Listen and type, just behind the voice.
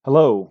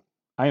Hello,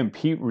 I am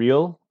Pete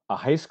Reel, a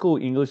high school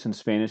English and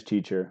Spanish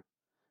teacher,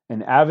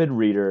 an avid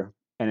reader,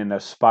 and an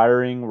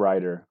aspiring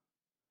writer.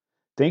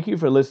 Thank you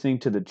for listening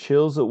to the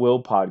Chills at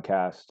Will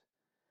podcast,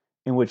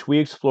 in which we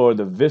explore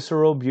the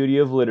visceral beauty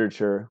of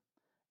literature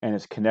and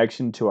its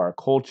connection to our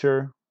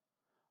culture,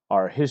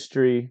 our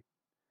history,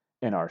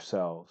 and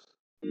ourselves.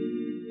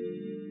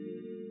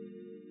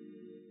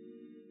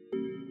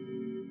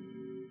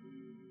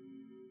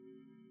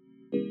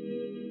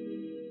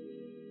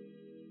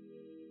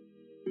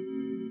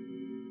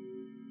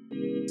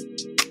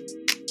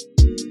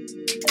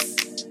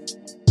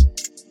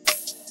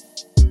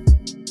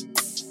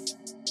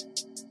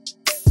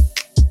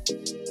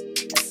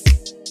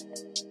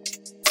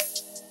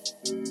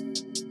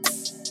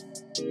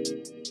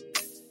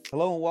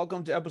 Hello and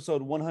welcome to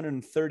episode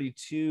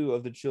 132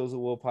 of the Chills at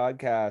Will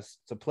podcast.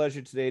 It's a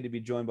pleasure today to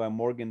be joined by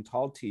Morgan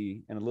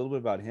Talty and a little bit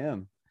about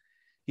him.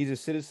 He's a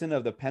citizen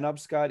of the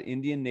Penobscot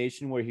Indian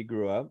Nation where he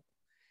grew up.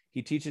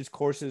 He teaches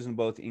courses in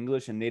both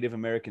English and Native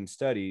American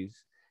studies,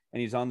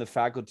 and he's on the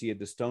faculty at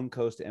the Stone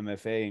Coast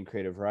MFA in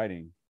creative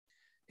writing.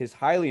 His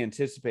highly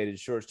anticipated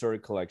short story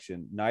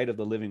collection, Night of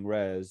the Living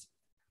Res,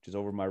 which is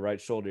over my right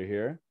shoulder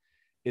here,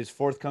 is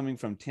forthcoming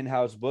from Tin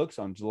House Books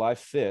on July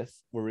 5th.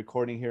 We're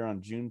recording here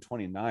on June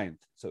 29th,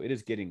 so it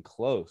is getting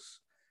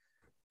close.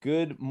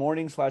 Good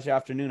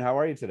morning/afternoon. How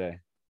are you today?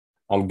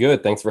 I'm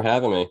good. Thanks for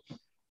having me.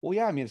 Well,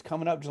 yeah, I mean, it's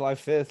coming up July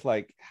 5th.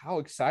 Like, how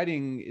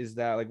exciting is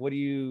that? Like,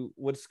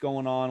 what's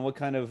going on? What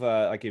kind of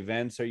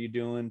events are you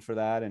doing for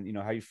that? And,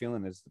 how are you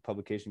feeling as the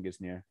publication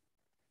gets near?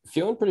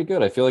 Feeling pretty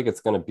good. I feel like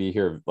it's going to be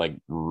here like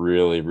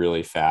really,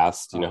 really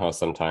fast. You know how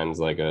sometimes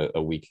like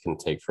a week can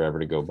take forever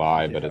to go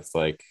by, but it's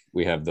like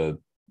we have the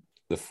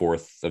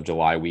 4th of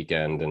July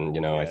weekend,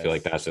 and I feel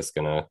like that's just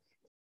gonna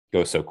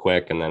go so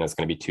quick, and then it's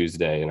gonna be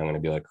Tuesday and I'm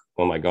gonna be like,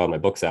 oh my god, my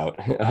book's out.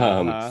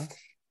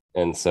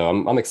 And so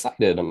I'm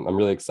excited. I'm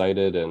really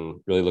excited and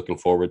really looking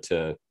forward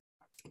to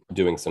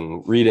doing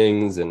some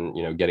readings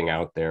and getting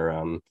out there.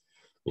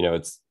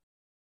 It's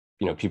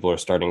people are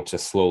starting to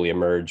slowly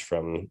emerge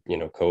from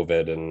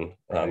COVID,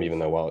 and even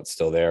though while it's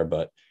still there,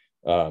 but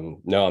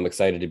no, I'm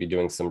excited to be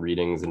doing some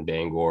readings in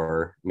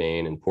Bangor,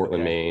 Maine, and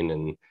Portland,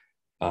 Maine,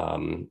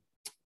 and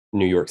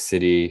New York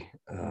City,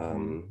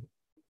 the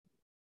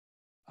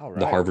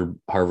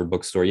Harvard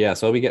bookstore. Yeah,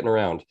 so I'll be getting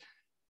around.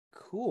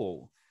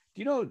 Cool.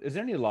 Is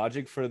there any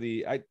logic for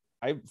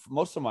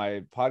most of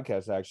my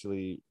podcasts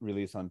actually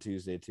release on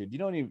Tuesday too. Do you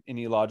know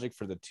any logic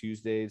for the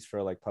Tuesdays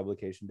for like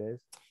publication days?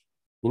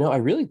 I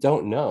really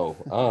don't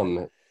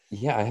know.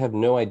 Yeah, I have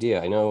no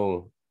idea. I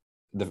know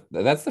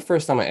that's the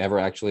first time I ever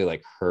actually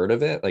like heard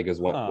of it. Like, is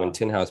when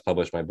Tin House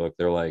published my book,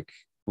 they're like,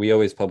 we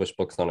always publish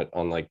books on it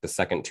on like the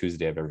second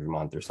Tuesday of every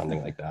month or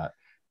something like that.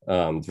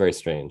 It's very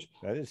strange.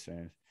 That is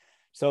strange.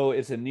 So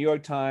it's a New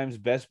York Times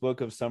best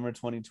book of summer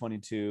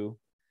 2022,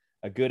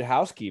 a Good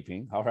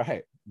Housekeeping, all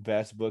right,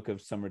 best book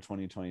of summer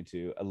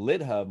 2022, a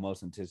Lit Hub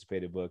most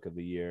anticipated book of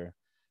the year,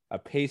 a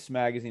Pace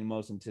Magazine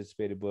most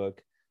anticipated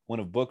book, one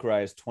of Book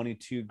Riot's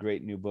 22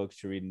 great new books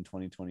to read in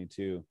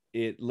 2022.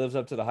 It lives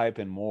up to the hype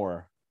and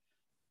more.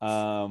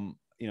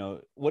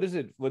 What is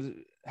it?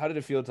 How did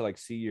it feel to like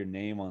see your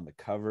name on the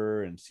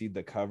cover and see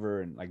the cover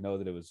and like know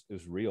that it was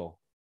real?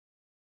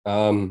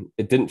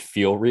 It didn't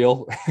feel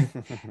real.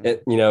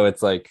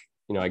 It's like,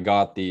 I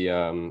got the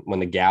when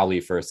the galley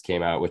first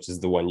came out, which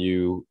is the one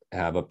you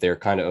have up there,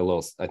 kind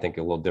of I think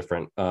a little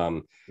different.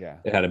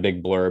 It had a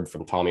big blurb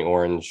from Tommy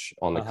Orange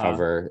on the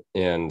cover,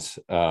 and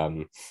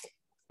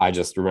I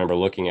just remember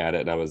looking at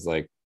it and I was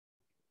like,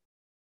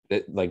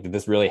 did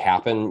this really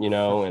happen?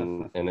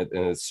 And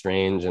it's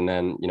strange. And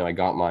then I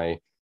got my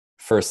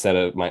first set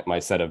of my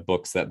set of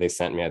books that they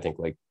sent me, I think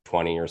like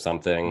 20 or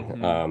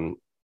something.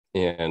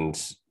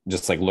 And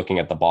just like looking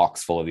at the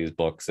box full of these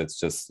books, it's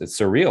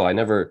surreal.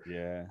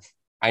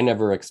 I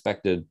never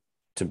expected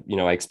to,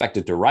 I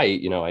expected to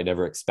write, I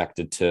never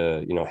expected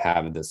to,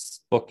 have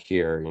this book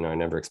here. I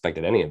never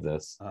expected any of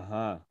this.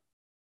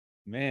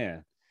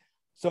 Man.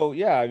 So,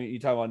 yeah, I mean, you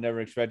talk about never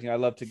expecting. I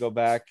love to go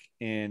back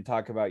and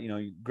talk about,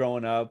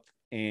 growing up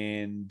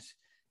and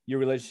your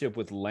relationship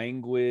with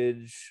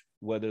language,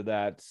 whether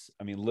that's,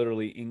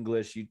 literally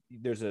English.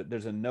 There's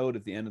a note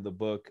at the end of the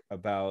book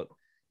about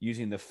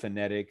using the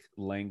phonetic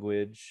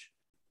language,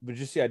 but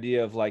just the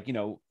idea of like,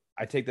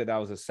 I take that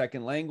was a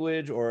second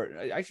language, or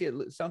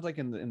actually it sounds like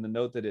in the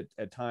note that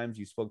at times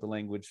you spoke the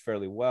language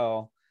fairly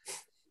well.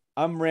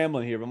 I'm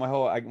rambling here, but my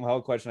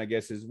whole question, I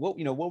guess, is what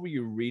were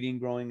you reading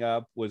growing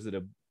up? Was it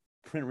a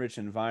print-rich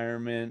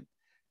environment?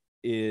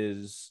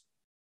 Is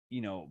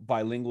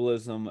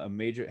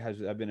bilingualism has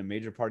that been a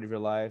major part of your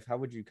life? How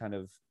would you kind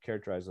of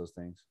characterize those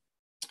things?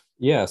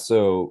 Yeah,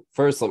 so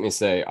first let me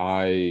say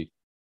I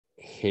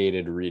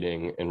hated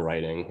reading and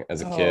writing as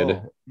a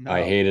kid. No.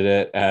 I hated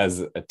it as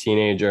a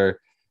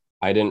teenager.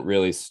 I didn't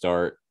really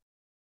start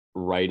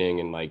writing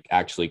and like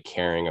actually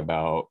caring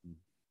about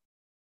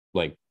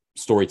like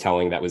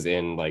storytelling that was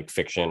in like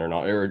fiction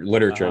or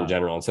literature in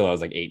general until I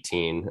was like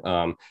 18.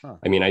 I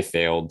mean, I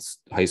failed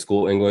high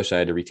school English. I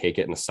had to retake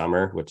it in the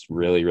summer, which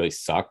really, really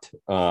sucked.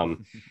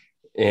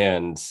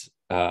 And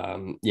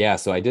Yeah,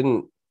 so I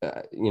didn't,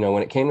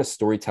 when it came to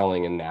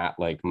storytelling in that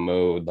like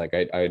mode, like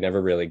I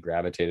never really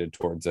gravitated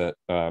towards it.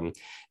 And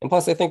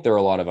plus, I think there were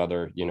a lot of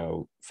other,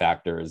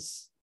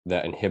 factors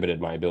that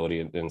inhibited my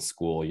ability in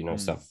school,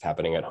 stuff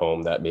happening at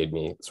home that made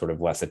me sort of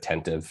less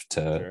attentive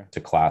to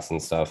class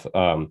and stuff.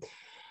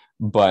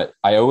 But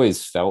I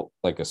always felt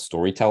like a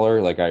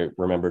storyteller. Like I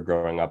remember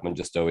growing up and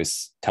just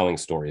always telling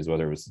stories,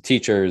 whether it was the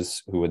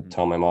teachers who would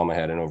tell my mom I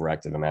had an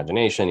overactive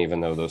imagination, even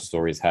though those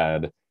stories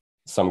had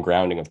some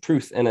grounding of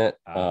truth in it.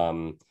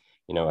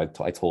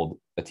 I told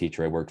a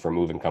teacher I worked for a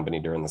moving company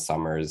during the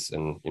summers,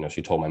 and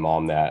she told my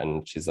mom that,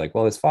 and she's like,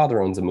 well, his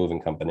father owns a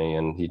moving company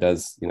and he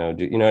does, you know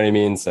what I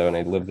mean? So, and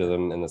I lived with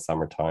him in the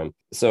summertime.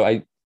 So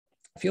I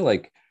feel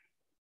like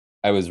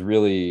I was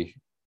really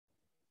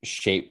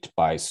shaped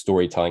by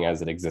storytelling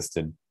as it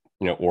existed,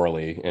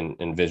 orally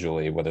and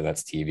visually, whether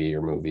that's TV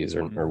or movies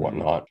or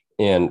whatnot.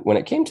 And when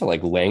it came to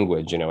like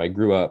language, I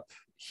grew up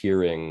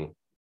hearing,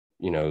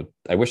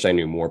 I wish I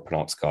knew more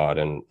Penobscot,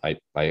 and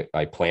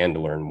I plan to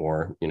learn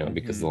more,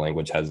 because the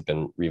language has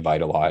been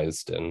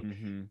revitalized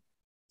and,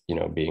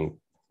 being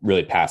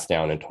really passed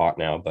down and taught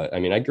now. But I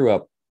mean, I grew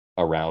up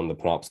around the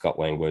Penobscot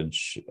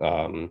language.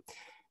 And,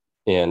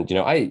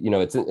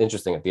 it's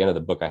interesting at the end of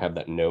the book, I have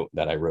that note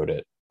that I wrote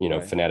it,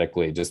 right,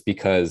 phonetically, just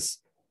because,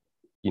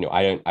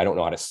 I don't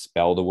know how to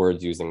spell the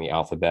words using the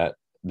alphabet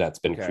that's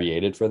been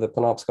created for the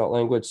Penobscot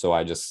language. So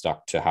I just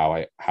stuck to how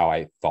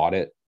I thought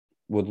it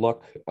would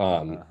look.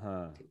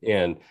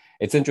 And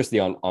it's interesting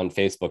on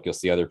Facebook, you'll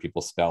see other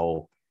people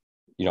spell,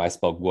 I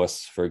spell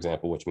Gwus, for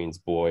example, which means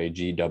boy,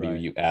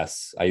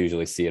 GWUS. I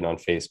usually see it on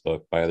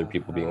Facebook by other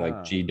people being like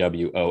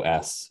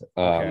GWOS.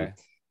 And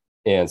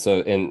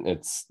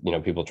it's,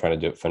 people trying to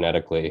do it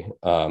phonetically.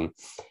 But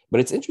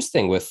it's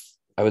interesting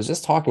I was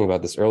just talking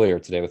about this earlier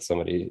today with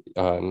somebody,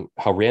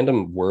 how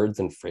random words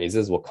and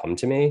phrases will come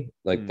to me,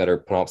 like that are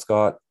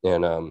Penobscot.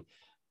 And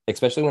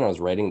especially when I was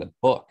writing the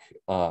book,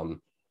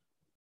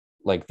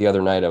 like the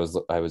other night I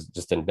was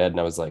just in bed and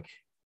I was like,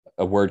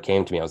 a word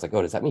came to me. I was like,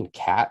 oh, does that mean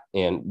cat?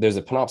 And there's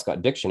a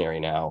Penobscot dictionary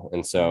now.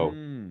 And so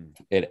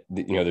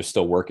they're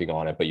still working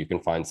on it, but you can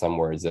find some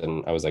words.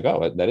 And I was like,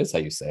 oh, that is how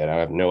you say it. I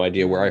have no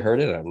idea where I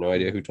heard it. I have no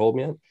idea who told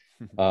me it.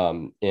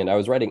 And I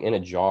was writing in a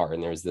jar,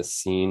 and there's this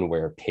scene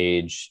where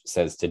Paige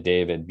says to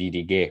David,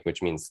 "Bidi gate,"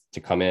 which means to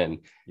come in.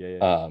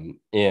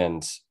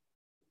 And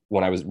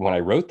when I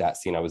wrote that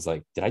scene, I was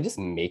like, did I just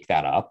make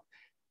that up?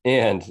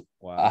 And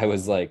I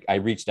was like, I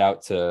reached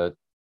out to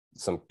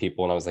some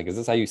people and I was like, is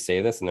this how you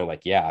say this? And they're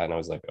like, yeah. And I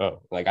was like,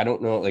 oh, like, I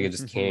don't know. Like, it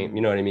just came,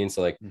 you know what I mean?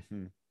 So like,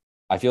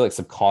 I feel like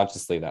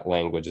subconsciously that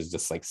language is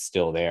just like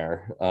still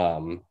there.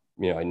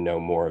 I know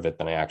more of it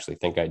than I actually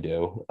think I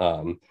do,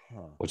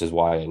 which is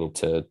why I need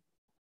to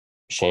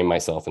shame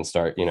myself and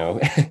start,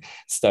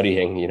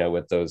 studying,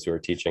 with those who are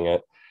teaching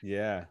it.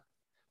 Yeah.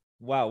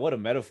 Wow. What a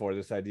metaphor.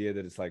 This idea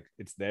that it's like,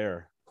 it's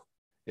there.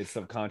 It's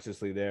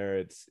subconsciously there.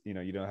 It's, you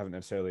haven't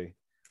necessarily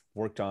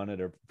worked on it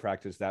or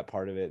practiced that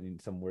part of it in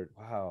some word.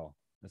 Wow,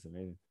 that's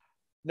amazing.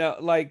 Now,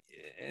 like,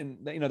 and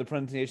the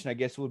pronunciation, I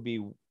guess, would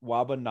be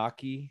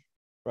Wabanaki,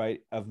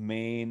 right, of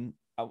Maine.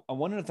 I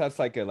wonder if that's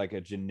like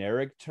a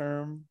generic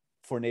term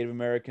for Native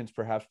Americans,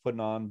 perhaps put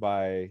on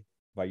by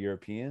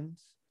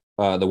Europeans.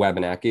 The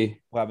Wabanaki.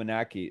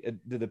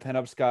 Did the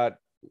Penobscot,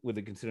 would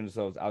they consider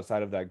themselves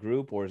outside of that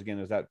group, or is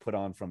that put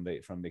on from the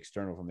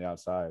external, from the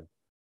outside?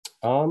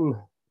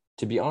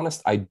 To be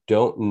honest, I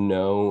don't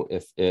know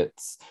if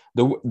it's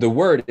the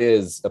word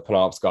is a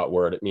Penobscot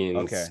word. It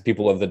means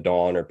people of the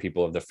dawn or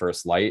people of the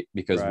first light,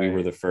 because we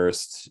were the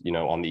first,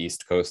 on the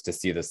East Coast to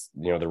see this,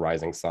 the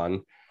rising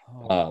sun.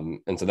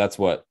 And so that's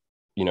what,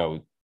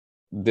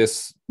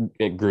 this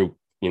group,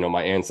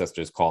 my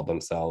ancestors called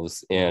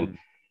themselves. And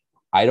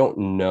I don't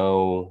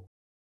know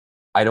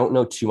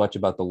too much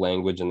about the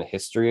language and the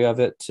history of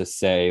it to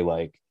say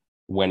like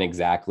when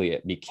exactly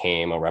it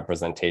became a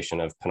representation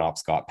of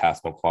Penobscot,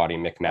 Passamaquoddy,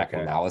 Micmac,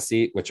 and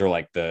Maliseet, which are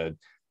like the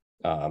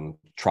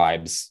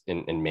tribes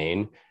in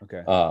Maine.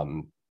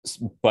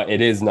 But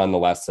it is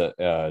nonetheless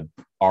our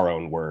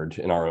own word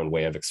and our own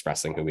way of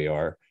expressing who we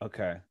are.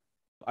 Okay.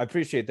 I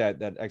appreciate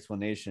that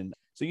explanation.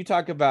 So you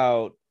talk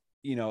about,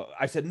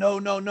 I said,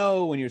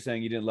 no, when you're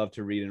saying you didn't love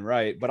to read and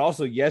write, but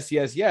also yes.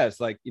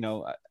 Like,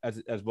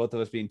 as both of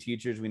us being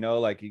teachers, we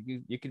know like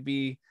you could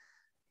be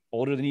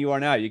older than you are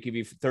now. You could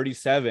be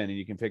 37 and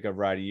you can pick up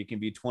writing. You can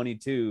be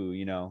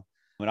 22,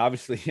 and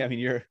obviously, I mean,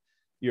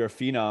 you're a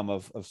phenom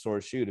of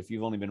sorts. Shoot, if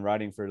you've only been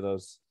writing for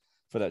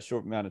that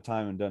short amount of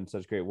time and done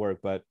such great work.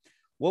 But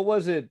what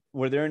was it?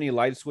 Were there any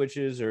light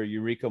switches or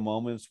eureka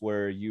moments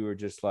where you were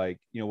just like,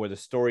 where the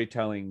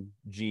storytelling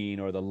gene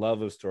or the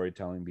love of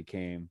storytelling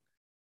became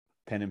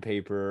pen and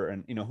paper?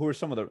 And, who are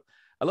some of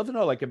I love to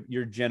know, like,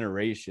 your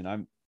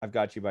generation. I've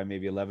got you by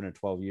maybe 11 or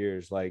 12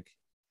 years. Like,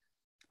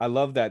 I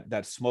love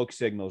that smoke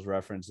signals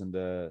reference in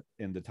the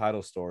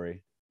title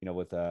story,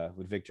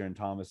 with Victor and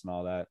Thomas and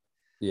all that.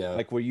 Yeah.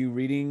 Like, were you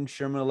reading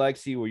Sherman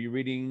Alexie? Were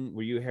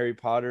you a Harry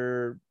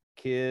Potter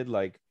kid?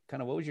 Like,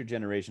 kind of, what was your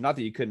generation? Not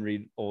that you couldn't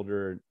read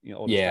older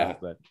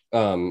stuff, but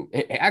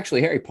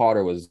actually Harry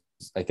Potter was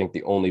I think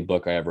the only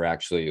book I ever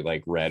actually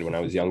like read when I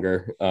was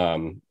younger.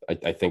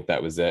 I think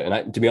that was it.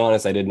 And to be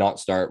honest, I did not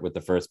start with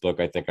the first book.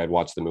 I think I'd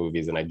watched the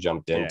movies and I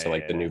jumped into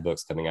like the new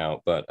books coming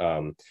out. But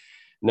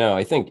no,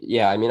 I think,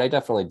 yeah, I mean, I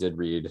definitely did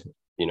read,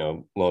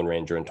 Lone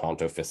Ranger and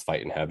Tonto Fist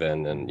Fight in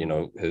Heaven and,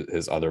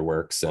 his other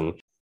works. And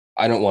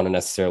I don't want to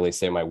necessarily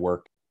say my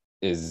work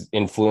is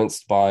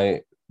influenced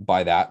by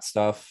that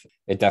stuff.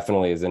 It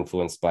definitely is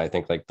influenced by, I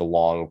think, like the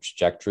long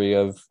trajectory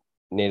of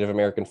Native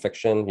American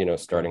fiction,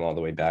 starting all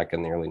the way back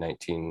in the early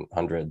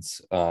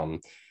 1900s,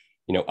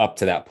 up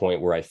to that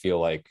point where I feel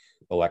like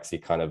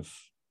Alexi kind of,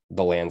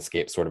 the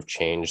landscape sort of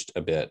changed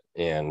a bit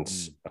and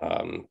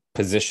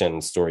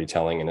positioned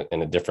storytelling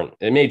in a different,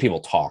 it made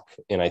people talk.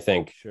 And I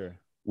think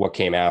what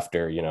came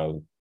after,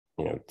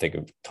 think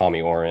of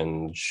Tommy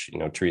Orange,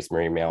 Therese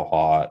Marie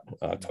Mailhot,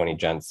 Tony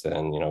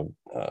Jensen,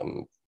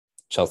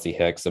 Chelsea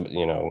Hicks,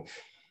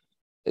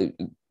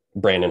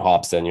 Brandon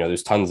Hobson,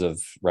 there's tons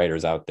of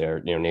writers out there,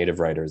 native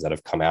writers that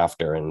have come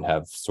after and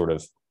have sort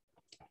of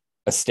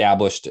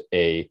established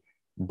a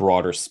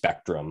broader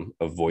spectrum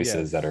of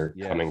voices that are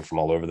coming from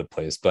all over the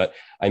place. But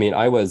I mean,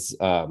 I was,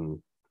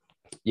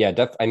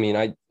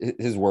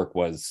 his work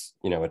was,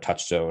 a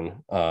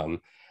touchstone.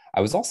 I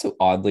was also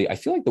I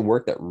feel like the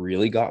work that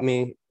really got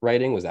me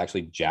writing was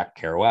actually Jack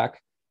Kerouac.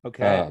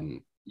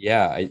 Okay.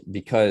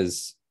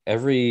 Because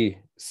every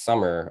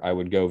summer I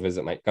would go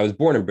visit I was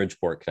born in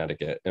Bridgeport,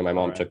 Connecticut, and my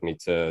mom took me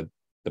to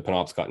the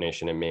Penobscot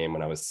Nation in Maine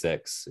when I was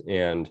 6.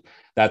 And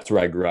that's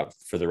where I grew up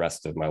for the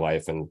rest of my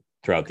life and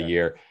throughout the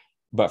year.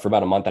 But for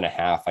about a month and a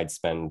half, I'd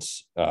spend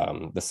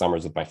the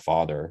summers with my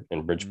father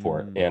in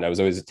Bridgeport. And I was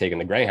always taking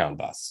the Greyhound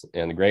bus.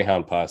 And the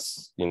Greyhound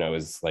bus,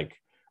 is like,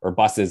 or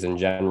buses in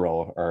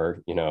general are,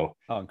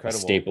 a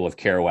staple of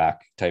Kerouac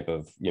type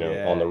of,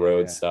 on the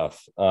road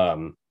stuff.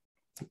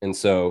 And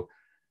so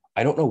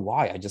I don't know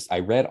why. I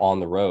read On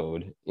the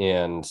Road,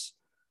 and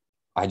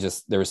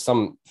there was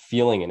some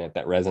feeling in it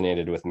that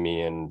resonated with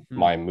me and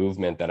my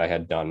movement that I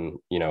had done,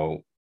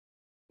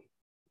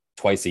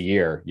 twice a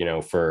year,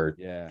 for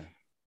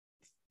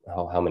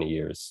how many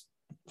years?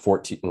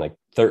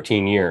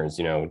 13 years,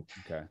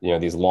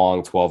 these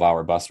long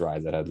 12-hour bus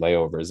rides that had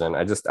layovers. And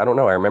I don't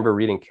know. I remember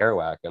reading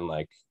Kerouac, and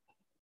like,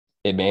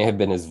 it may have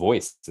been his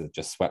voice that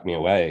just swept me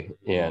away.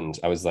 And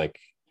I was like,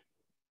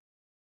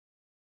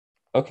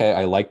 okay,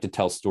 I like to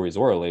tell stories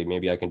orally.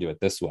 Maybe I can do it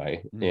this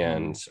way.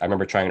 And I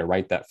remember trying to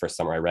write that first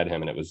summer I read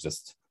him, and it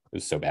was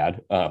so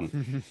bad.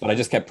 But I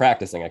just kept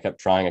practicing. I kept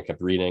trying. I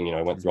kept reading.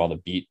 I went through all the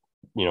beat,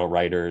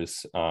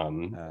 writers.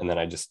 And then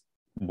I just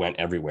went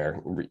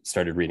everywhere,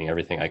 started reading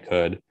everything I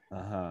could.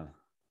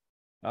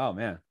 Oh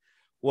man.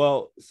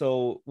 Well,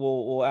 so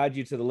we'll add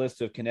you to the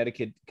list of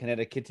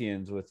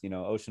Connecticutians with,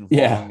 Ocean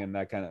Vuong and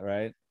that kind of,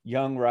 right?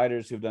 Young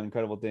writers who've done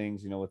incredible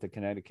things, with the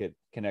Connecticut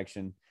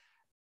connection.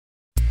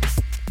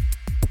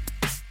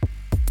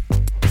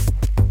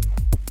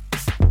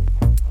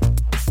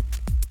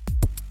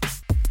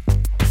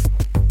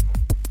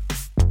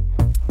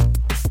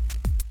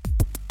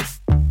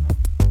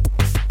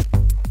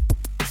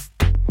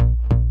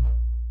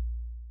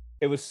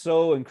 It was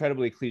so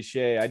incredibly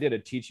cliche. I did a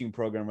teaching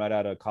program right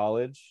out of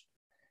college,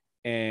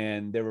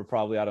 and there were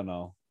probably, I don't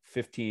know,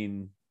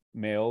 15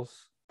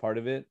 males part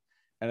of it.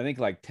 And I think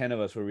like 10 of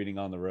us were reading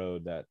On the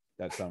Road that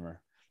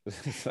summer.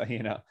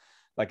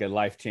 Like a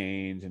life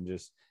change and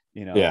just,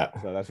 so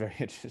that's very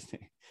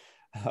interesting.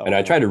 And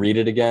I tried to read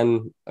it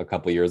again a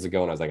couple of years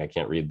ago, and I was like, I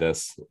can't read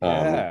this.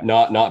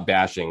 Not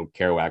bashing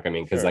Kerouac. I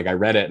mean, because like I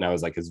read it and I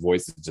was like, his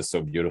voice is just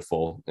so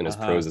beautiful and his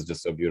prose is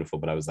just so beautiful.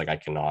 But I was like, I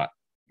cannot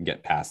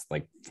get past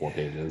like 4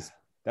 pages.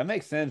 That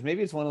makes sense.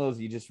 Maybe it's one of those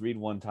you just read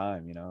one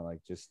time,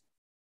 like just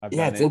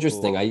it's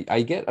interesting. Cool.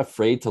 I get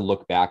afraid to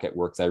look back at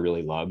works I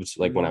really loved,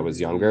 like when I was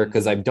younger,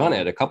 because I've done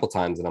it a couple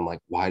times and I'm like,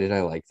 why did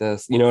I like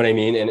this? You know what I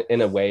mean? And in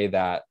a way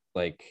that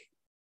like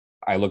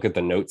I look at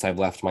the notes I've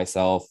left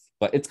myself,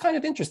 but it's kind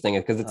of interesting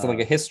because it's like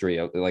a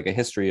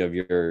history of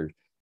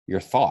your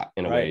thought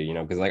in a way,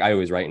 because like I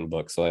always write in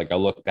books. So like I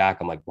look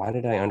back, I'm like, why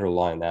did I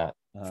underline that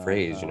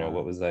phrase?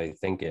 What was I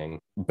thinking?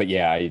 But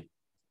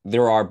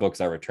there are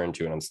books I return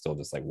to and I'm still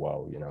just like,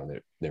 whoa,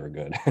 they were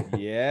good.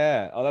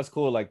 Yeah. Oh, that's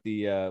cool. Like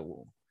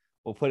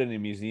we'll put it in a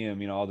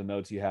museum, all the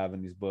notes you have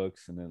in these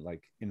books, and then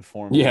like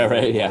inform. Yeah.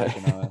 Right.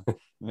 Yeah.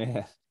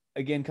 Man,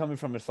 again, coming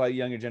from a slightly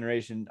younger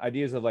generation,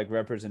 ideas of like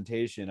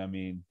representation. I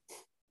mean,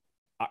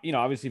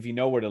 obviously if you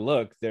know where to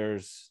look,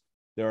 there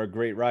are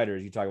great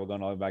writers. You talk about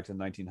going all the way back to the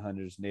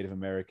 1900s, Native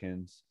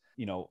Americans,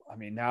 I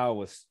mean, now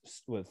with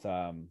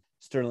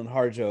Sterling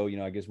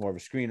Harjo, I guess more of a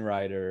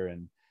screenwriter,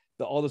 and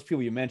all those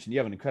people you mentioned, you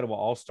have an incredible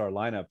all-star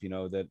lineup,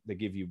 that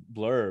give you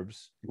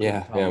blurbs.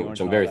 Which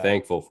I'm very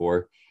thankful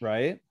for.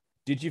 Right.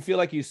 Did you feel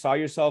like you saw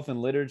yourself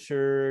in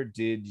literature?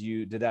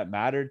 Did that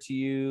matter to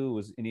you?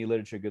 Was any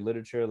literature good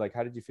literature? Like,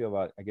 how did you feel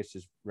about, I guess,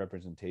 just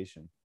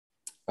representation?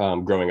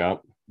 Growing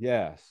up?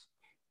 Yes.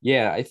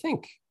 Yeah, I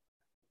think,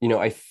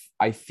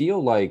 I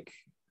feel like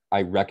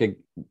I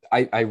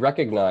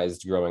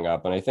recognized growing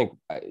up, and I think,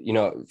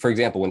 for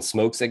example, when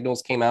Smoke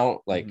Signals came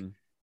out, like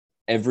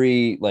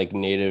every like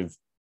Native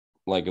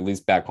like at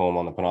least back home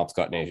on the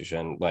Penobscot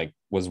Nation, like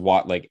was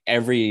what like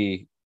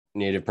every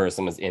Native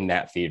person was in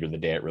that theater the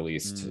day it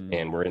released,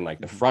 and we're in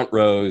like the front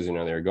rows. You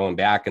know, they were going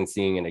back and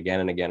seeing it again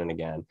and again and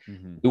again.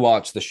 We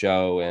watched the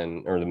show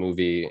or the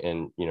movie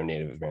in, you know,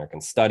 Native American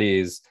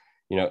studies.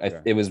 You know,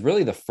 it was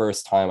really the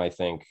first time I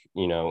think,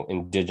 you know,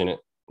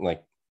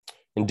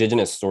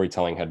 indigenous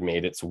storytelling had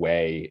made its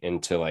way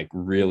into like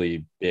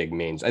really big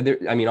mains. I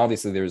mean,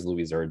 obviously there was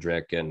Louise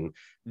Erdrich and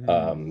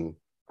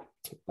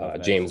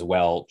James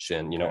Welch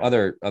and, you know,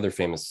 other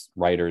famous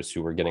writers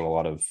who were getting a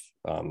lot of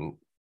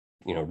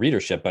you know,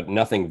 readership, but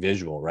nothing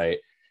visual, right?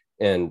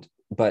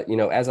 But you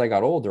know, as I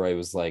got older, I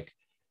was like,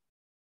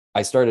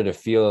 I started to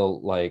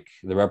feel like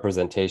the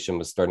representation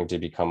was starting to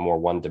become more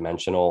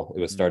one-dimensional. It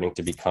was starting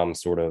to become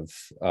sort of,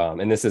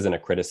 and this isn't a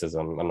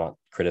criticism, I'm not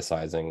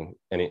criticizing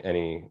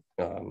any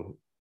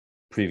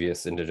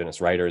previous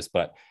indigenous writers,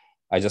 but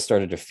I just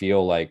started to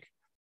feel like,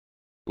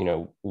 you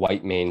know,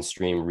 white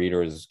mainstream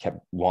readers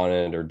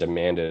wanted or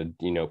demanded,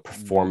 you know,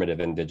 performative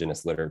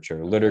indigenous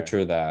literature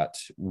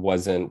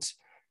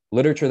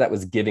that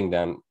was giving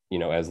them, you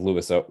know, as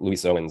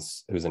Louis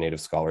Owens, who's a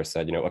Native scholar,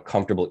 said, you know, a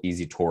comfortable,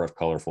 easy tour of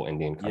colorful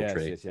Indian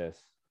country.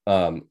 Yes.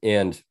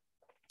 And,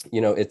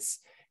 you know, it's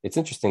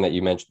interesting that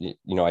you mentioned,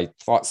 you know, I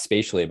thought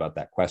spatially about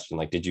that question.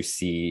 Like, did you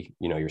see,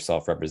 you know,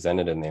 yourself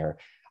represented in there?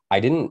 I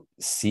didn't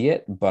see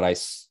it, but I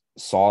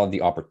saw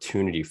the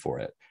opportunity for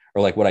it,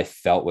 or like what I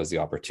felt was the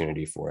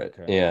opportunity for it.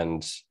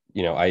 And,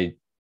 you know,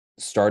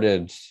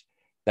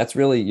 that's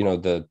really, you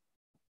know,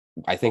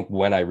 I think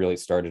when I really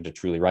started to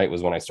truly write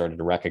was when I started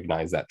to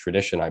recognize that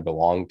tradition I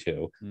belonged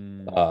to.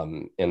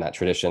 In that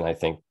tradition, I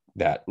think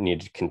that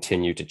needed to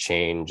continue to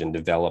change and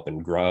develop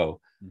and grow.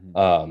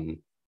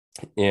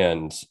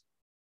 And,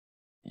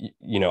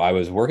 you know, I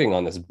was working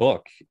on this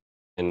book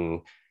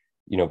and,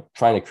 you know,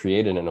 trying to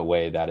create it in a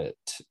way that it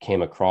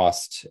came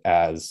across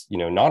as, you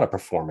know, not a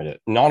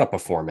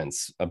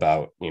performance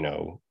about, you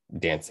know,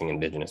 dancing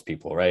Indigenous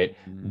people, right?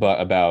 But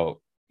about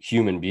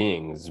human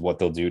beings, what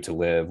they'll do to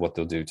live, what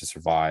they'll do to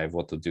survive,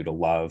 what they'll do to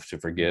love, to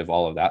forgive,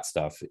 all of that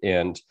stuff.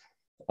 And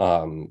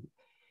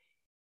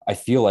I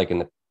feel like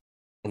in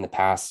the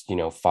past, you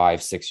know,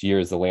 5-6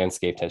 years, the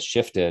landscape has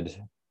shifted,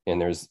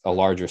 and there's a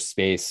larger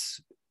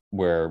space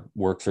where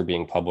works are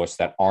being published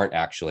that aren't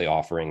actually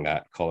offering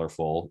that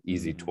colorful,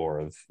 easy tour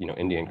of, you know,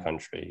 Indian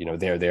country. You know,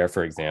 There,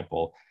 for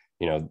example,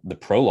 you know, the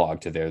prologue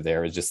to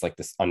There is just like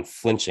this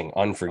unflinching,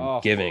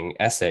 unforgiving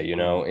essay, you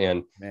know,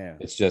 and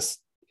it's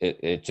just,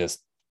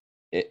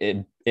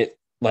 it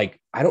like,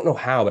 I don't know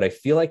how, but I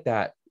feel like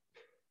that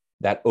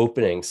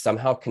opening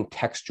somehow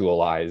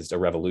contextualized a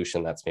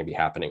revolution that's maybe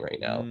happening right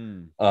now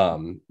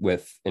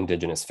with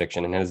Indigenous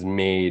fiction, and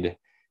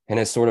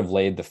has sort of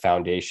laid the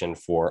foundation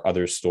for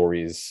other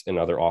stories and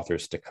other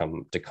authors to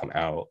come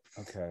out.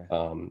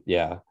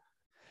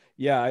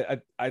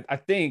 I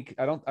think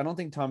I don't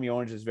think Tommy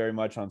Orange is very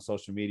much on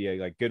social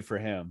media. Like, good for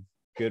him,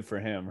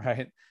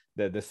 right?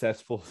 The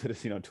cesspool,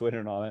 you know, Twitter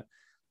and all that.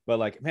 But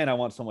like, man, I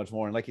want so much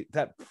more. And like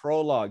that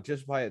prologue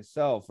just by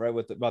itself, right,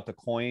 about the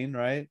coin,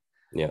 right?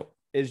 Yeah,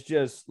 it's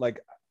just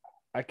like,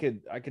 I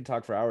could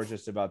talk for hours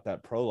just about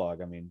that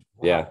prologue. I mean,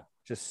 wow,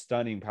 just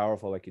stunning,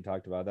 powerful, like you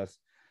talked about. That's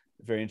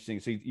very interesting.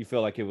 So you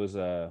feel like it was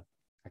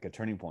like a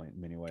turning point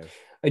in many ways.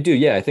 I do.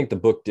 Yeah, I think the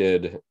book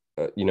did,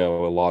 you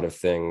know, a lot of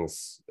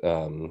things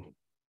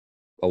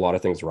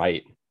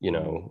right, you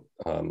know,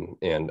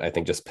 and I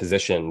think just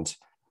positioned.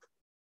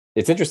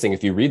 It's interesting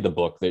if you read the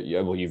book that,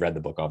 well, you've read the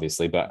book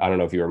obviously, but I don't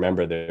know if you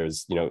remember,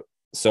 there's, you know,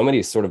 so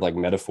many sort of like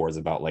metaphors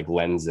about like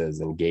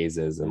lenses and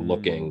gazes and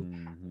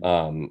looking.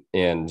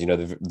 And, you know,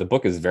 the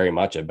book is very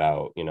much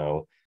about, you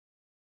know,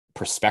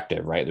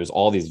 perspective, right? There's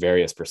all these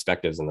various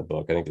perspectives in the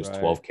book. I think there's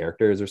 12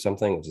 characters or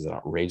something, which is an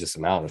outrageous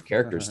amount of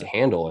characters to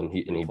handle. And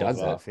he does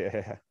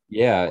it.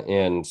 Yeah.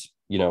 And,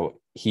 you know,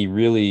 he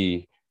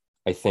really,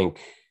 I think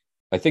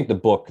the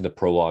book, the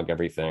prologue,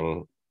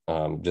 everything,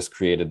 just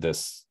created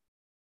this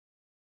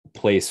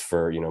place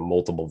for, you know,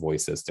 multiple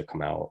voices to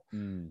come out.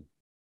 And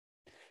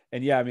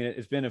yeah, I mean,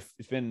 it's been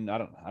it's been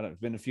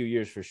a few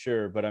years for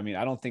sure, but I mean,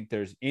 I don't think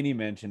there's any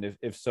mention,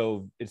 if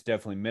so, it's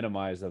definitely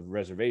minimized, of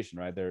reservation,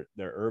 right? They're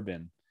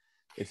urban.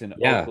 It's in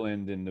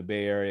Oakland, in the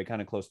Bay Area,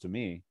 kind of close to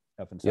me,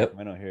 up in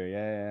Sacramento here.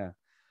 Yeah.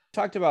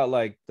 Talked about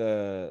like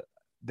the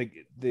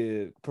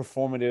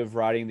performative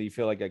writing that you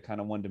feel like that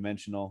kind of one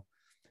dimensional.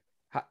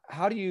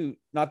 How do you,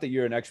 not that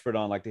you're an expert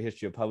on like the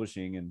history of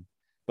publishing,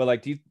 but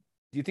like, do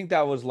you think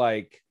that was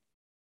like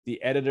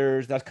the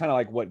editors, that's kind of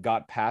like what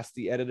got past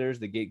the editors,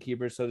 the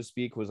gatekeepers, so to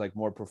speak, was like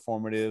more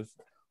performative?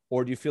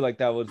 Or do you feel like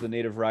that was the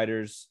Native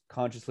writers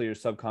consciously or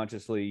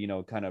subconsciously, you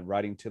know, kind of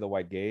writing to the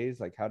white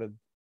gaze? Like, how do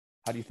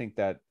you think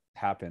that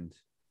happened?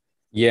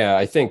 Yeah,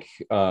 I think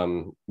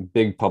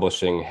big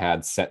publishing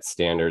had set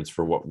standards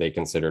for what they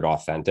considered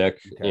authentic,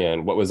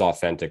 and what was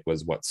authentic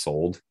was what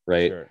sold,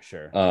 right?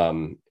 Sure.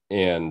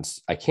 And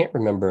I can't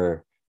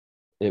remember,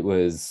 it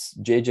was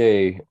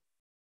JJ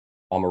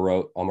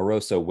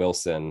Amoroso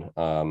Wilson,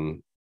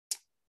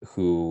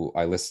 who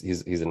I list.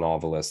 He's a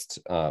novelist.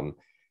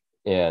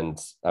 And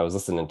I was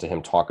listening to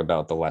him talk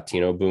about the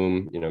Latino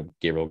boom,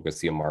 Gabriel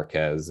Garcia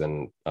Marquez,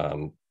 and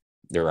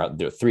there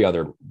are 3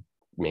 other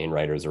main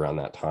writers around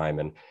that time.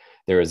 And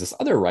there was this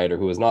other writer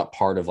who was not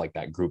part of like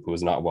that group, who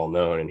was not well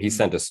known. And he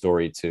sent a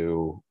story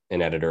to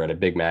an editor at a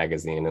big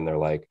magazine, and they're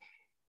like,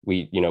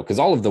 because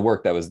all of the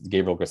work that was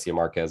Gabriel Garcia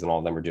Marquez and all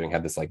of them were doing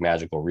had this like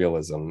magical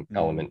realism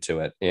element to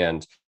it.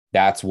 And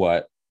that's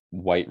what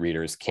white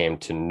readers came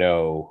to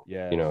know,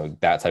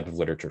 that type of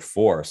literature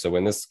for. So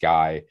when this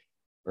guy,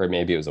 or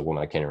maybe it was a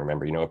woman, I can't even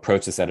remember,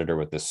 approached this editor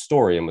with this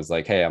story and was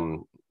like, hey,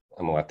 I'm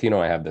a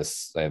Latino. I have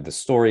this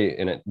story,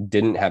 and it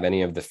didn't have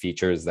any of the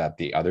features that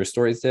the other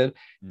stories did.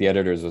 The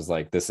editors was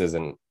like, this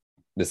isn't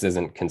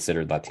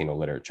considered Latino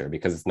literature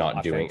because it's not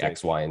authentic, doing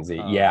X, Y, and Z.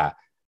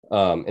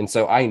 And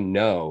so I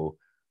know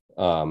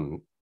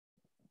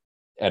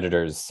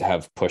editors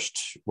have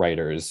pushed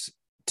writers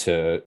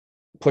to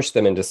push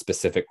them into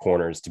specific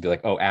corners to be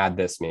like, oh, add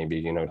this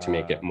maybe, to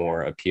make it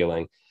more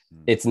appealing.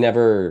 It's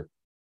never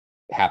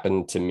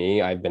happened to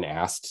me. I've been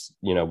asked,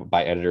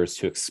 by editors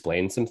to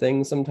explain some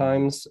things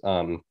sometimes,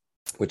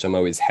 which I'm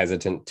always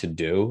hesitant to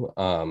do,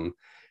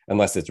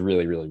 unless it's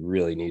really, really,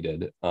 really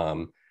needed.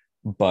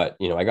 But,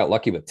 I got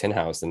lucky with Tin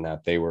House in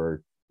that they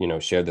were,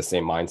 shared the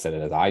same mindset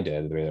as I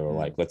did. They were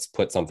like, let's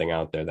put something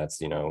out there that's,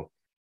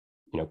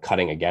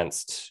 cutting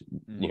against,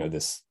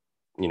 this,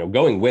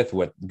 going with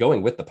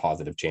the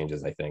positive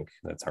changes. I think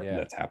that's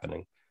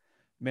happening.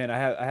 Man,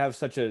 I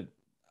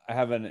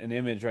have an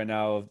image right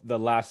now of the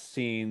last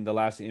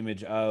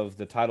image of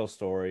the title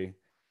story,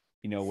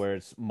 where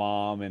it's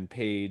Mom and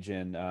Paige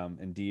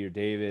and Dee or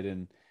David,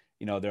 and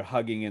they're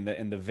hugging in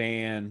the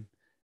van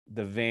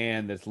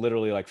that's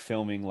literally like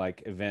filming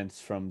like events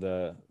from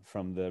the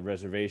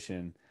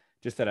reservation.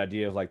 Just that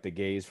idea of like the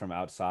gaze from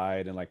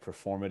outside and like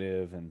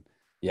performative, and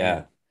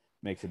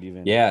makes it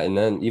even and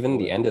then even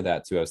the end of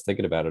that too, I was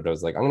thinking about it. I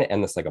was like, I'm going to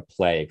end this like a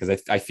play,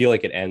 because I feel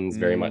like it ends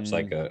very much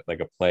like a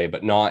play,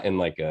 but not in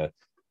like a,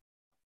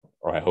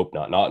 or I hope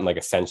not in like a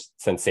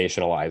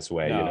sensationalized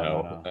way,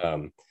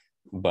 No.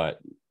 But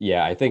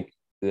yeah, I think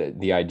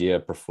the idea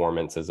of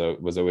performance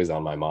was always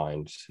on my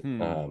mind.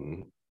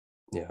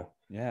 Yeah,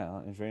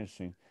 it's very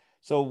interesting.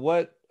 So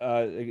what,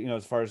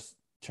 as far as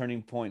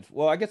turning points,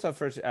 well, I guess I'll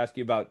first ask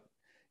you about,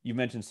 you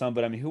mentioned some,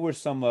 but I mean, who were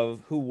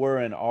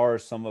and are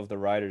some of the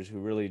writers who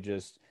really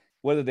just,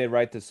 whether they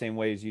write the same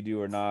way as you do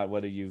or not,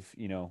 whether you've,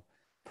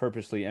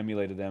 purposely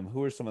emulated them,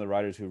 who are some of the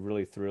writers who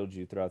really thrilled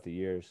you throughout the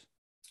years?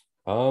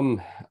 I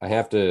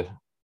have to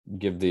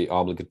give the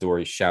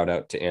obligatory shout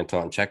out to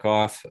Anton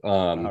Chekhov.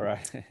 All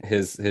right.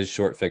 his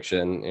short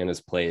fiction and his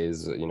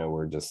plays,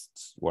 were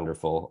just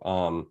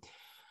wonderful.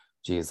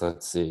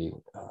 Let's see.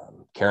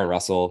 Karen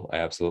Russell, I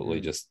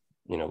absolutely just,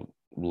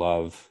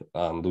 love.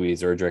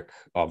 Louise Erdrich,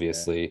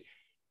 obviously.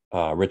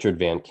 Richard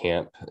Van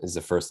Camp is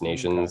a First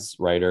Nations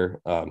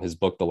writer. His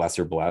book, The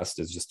Lesser Blessed,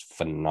 is just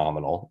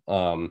phenomenal.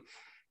 I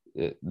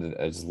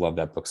just love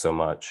that book so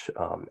much.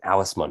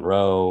 Alice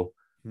Munro.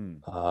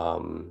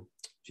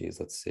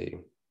 Let's see.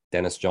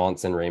 Dennis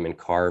Johnson, Raymond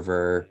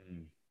Carver.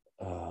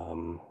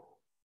 God,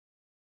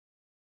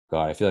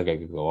 I feel like I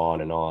could go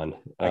on and on.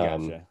 I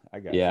gotcha.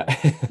 Yeah.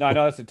 No, I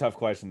know that's a tough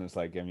question. It's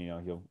like, I mean,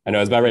 I know I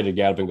was about ready to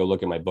get up and go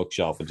look at my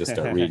bookshelf and just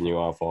start reading you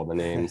off all the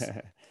names.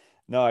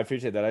 No, I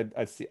appreciate that.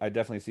 I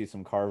definitely see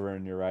some Carver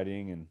in your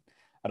writing, and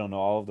I don't know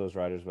all of those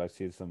writers, but I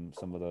see some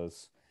of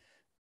those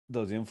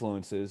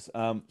influences.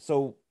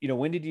 So,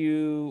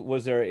 when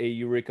was there a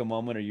eureka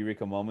moment or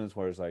eureka moments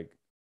where it's like,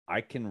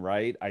 I can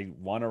write, I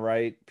want to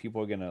write,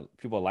 people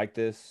like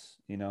this,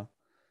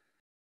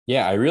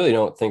 Yeah, I really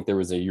don't think there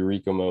was a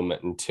eureka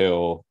moment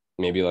until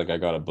maybe like I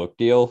got a book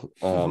deal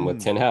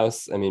with Tin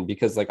House. I mean,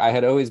 because like I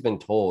had always been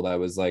told, I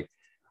was like,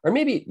 or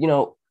maybe,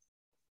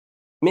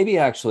 maybe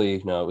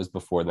actually, no, it was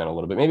before then a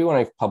little bit. Maybe when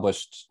I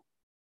published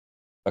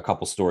a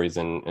couple stories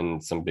in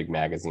some big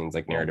magazines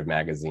like Narrative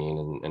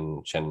Magazine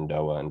and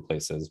Shenandoah and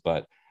places.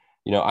 But,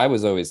 I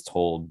was always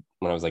told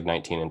when I was like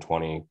 19 and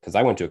 20, because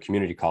I went to a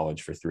community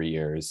college for 3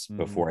 years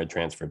before I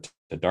transferred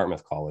to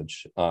Dartmouth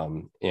College.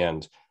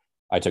 And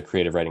I took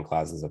creative writing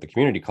classes at the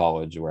community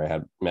college, where I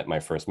had met my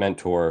first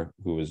mentor,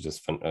 who was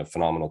just a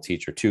phenomenal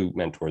teacher, 2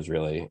 mentors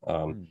really.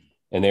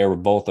 And they were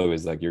both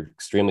always like, you're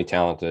extremely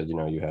talented,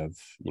 you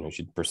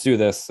should pursue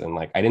this. And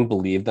like, I didn't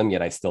believe them,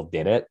 yet I still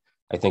did it.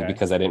 I think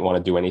because I didn't want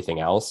to do anything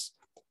else.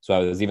 So I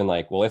was even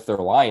like, well, if they're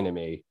lying to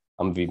me,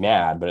 I'm gonna be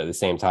mad. But at the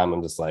same time,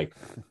 I'm just like,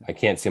 I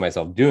can't see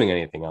myself doing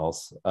anything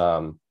else.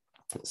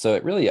 So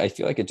it really, I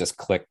feel like it just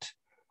clicked.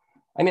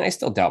 I mean, I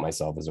still doubt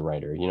myself as a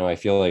writer. I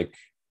feel like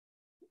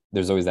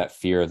there's always that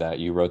fear that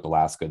you wrote the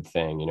last good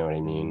thing, you know what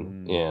I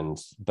mean?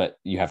 But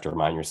you have to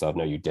remind yourself,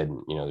 no, you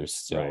didn't, there's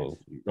still,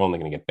 you're only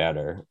going to get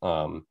better.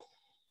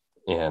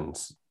 And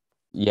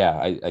yeah,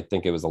 I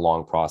think it was a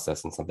long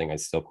process and something I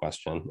still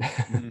question.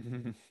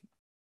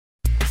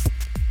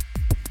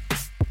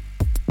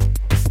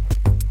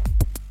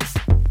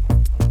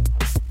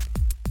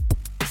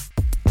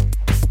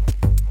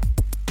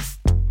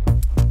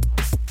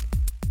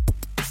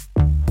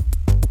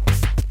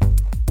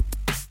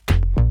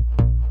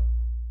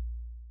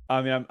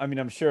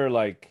 I'm sure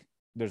like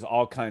there's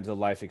all kinds of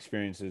life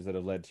experiences that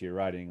have led to your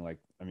writing. Like,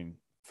 I mean,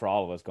 for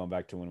all of us, going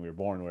back to when we were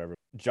born or whatever.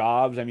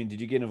 Jobs, I mean, did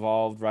you get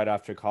involved right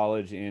after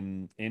college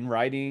in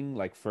writing,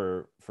 like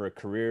for a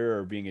career,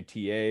 or being a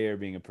TA or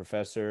being a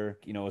professor?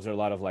 You know, was there a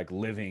lot of like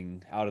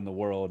living out in the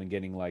world and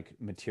getting like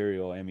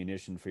material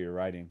ammunition for your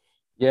writing?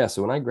 Yeah.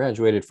 So when I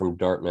graduated from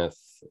Dartmouth,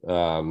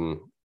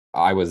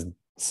 I was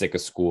sick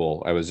of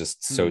school. I was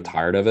just so Hmm.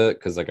 tired of it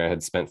because like I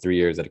had spent 3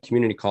 years at a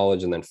community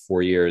college and then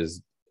 4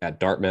 years at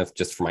Dartmouth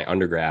just for my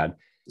undergrad.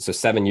 So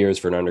 7 years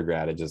for an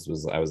undergrad, it just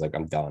was, I was like,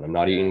 I'm done. I'm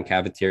not eating in Yeah.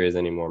 cafeterias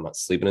anymore. I'm not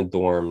sleeping in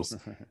dorms.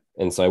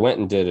 And so I went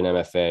and did an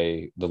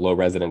MFA, the low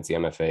residency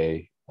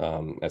MFA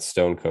at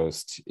Stone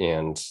Coast.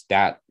 And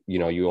that, you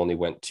know, you only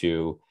went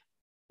to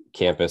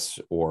campus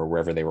or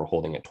wherever they were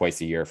holding it twice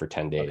a year for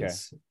 10 Okay.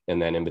 days.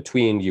 And then in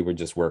between, you would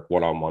just work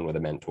one-on-one with a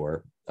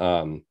mentor.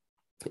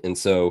 And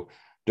so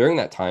during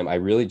that time, I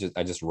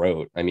just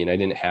wrote. I mean, I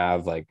didn't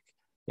have like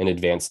an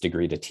advanced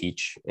degree to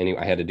teach.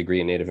 I had a degree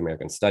in Native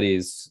American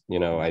Studies. You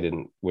know, I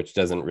didn't, which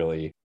doesn't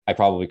really. I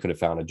probably could have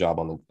found a job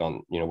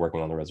on you know,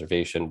 working on the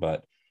reservation,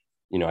 but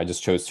you know, I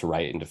just chose to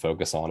write and to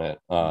focus on it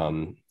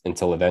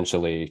until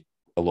eventually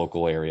a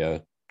local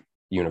area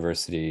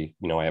university,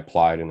 you know, I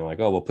applied and they're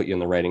like, oh, we'll put you in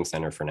the writing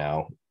center for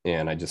now.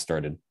 And I just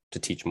started to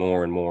teach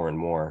more and more and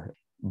more.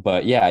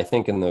 But yeah, I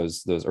think in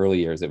those early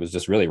years, it was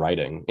just really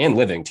writing and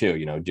living too,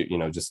 you know,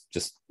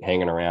 just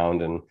hanging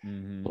around. And,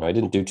 Mm-hmm. you know, I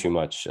didn't do too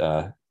much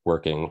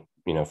working,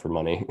 you know, for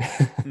money.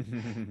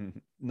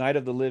 Night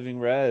of the Living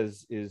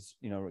Res is,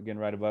 you know, again,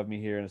 right above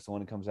me here. And it's the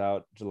one that comes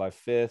out July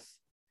 5th.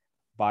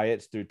 Buy it.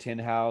 It's through Tin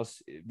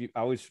House.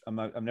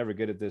 I'm never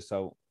good at this.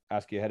 So I'll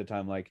ask you ahead of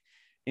time, like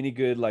any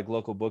good, like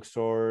local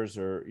bookstores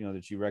or, you know,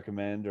 that you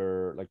recommend,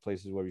 or like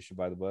places where you should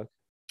buy the book?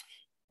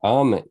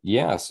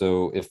 Yeah.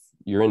 So if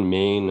you're in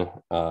Maine,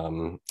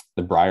 the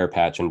Briar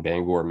Patch in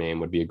Bangor, Maine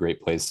would be a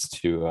great place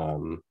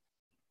to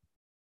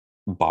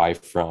buy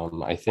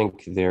from. I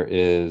think there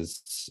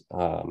is,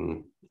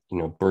 you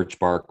know, Birch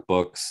Bark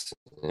Books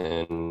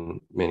in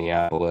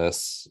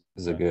Minneapolis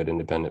is a Okay. good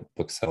independent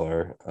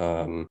bookseller.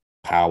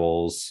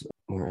 Powell's,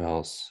 where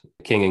else?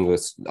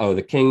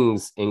 The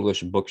King's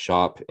English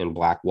Bookshop in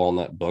Black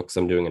Walnut Books.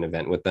 I'm doing an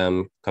event with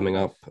them coming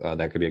Nice. up.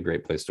 That could be a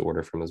great place to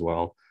order from as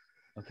well.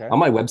 Okay. On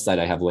my website,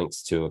 I have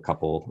links to a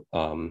couple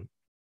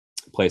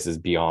places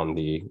beyond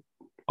the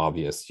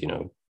obvious, you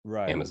know,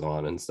 Right.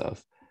 Amazon and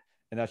stuff.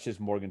 And that's just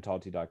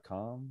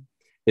morgantalty.com.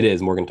 It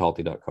is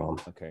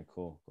morgantalty.com. Okay,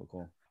 cool, cool,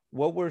 cool.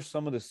 What were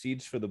some of the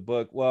seeds for the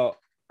book? Well,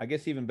 I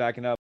guess even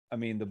backing up, I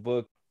mean, the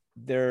book,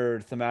 they're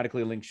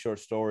thematically linked short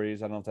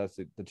stories. I don't know if that's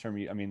the term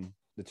I mean,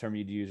 the term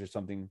you'd use or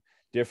something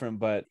different,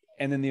 but,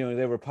 and then, you know,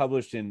 they were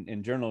published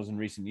in journals in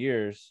recent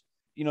years.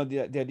 You know, the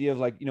idea of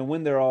like, you know,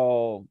 when they're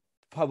all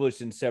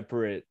published in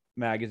separate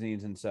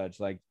magazines and such,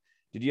 like,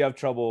 did you have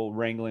trouble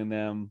wrangling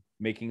them,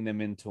 making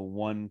them into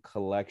one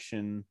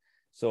collection?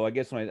 So I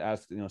guess when I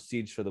asked, you know,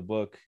 seeds for the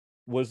book,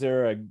 was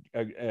there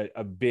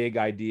a big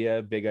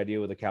idea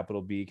with a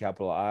capital B,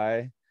 capital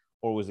I,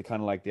 or was it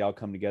kind of like they all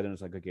come together and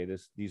it's like, okay,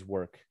 these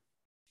work?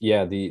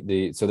 Yeah,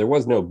 the so there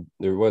was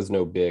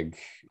no big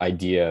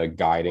idea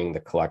guiding the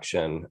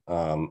collection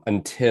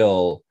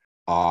until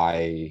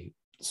I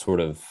sort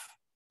of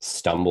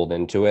stumbled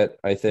into it.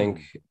 I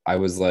think I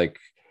was like,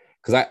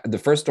 because the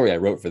first story I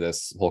wrote for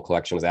this whole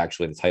collection was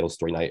actually the title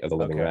story, Night of the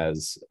Living Okay.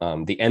 Res.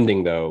 The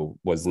ending though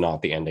was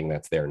not the ending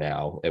that's there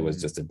now. It was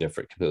Mm. just a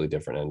completely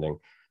different ending,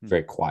 Mm.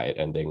 very quiet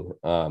ending.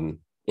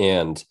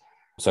 And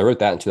so I wrote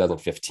that in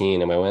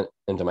 2015, and when I went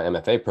into my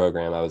MFA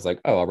program, I was like,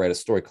 oh, I'll write a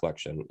story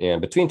collection. And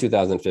between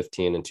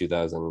 2015 and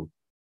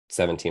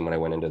 2017, when I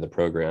went into the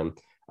program,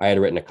 I had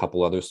written a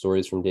couple other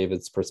stories from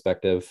David's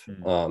perspective.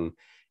 Mm.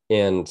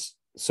 And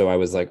so I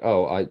was like,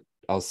 oh,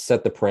 I'll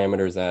set the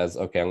parameters as,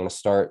 okay, I'm going to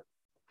start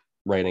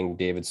writing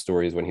David's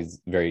stories when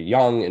he's very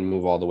young and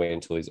move all the way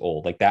until he's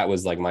old. Like that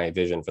was like my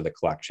vision for the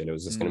collection. It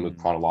was just going to move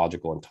Mm.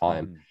 chronological in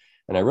time. Mm.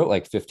 And I wrote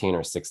like 15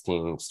 or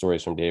 16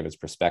 stories from David's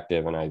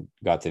perspective. And I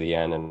got to the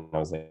end and I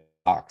was like,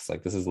 Fox,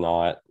 like this is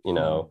not, you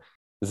know,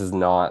 this is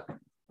not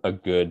a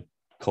good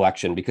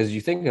collection, because when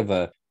you think of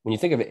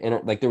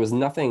it, like there was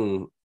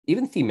nothing,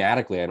 even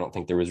thematically, I don't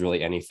think there was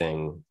really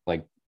anything.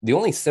 Like the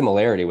only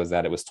similarity was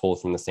that it was told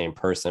from the same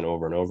person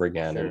over and over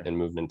again. Sure. And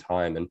moved in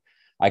time. And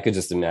I could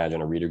just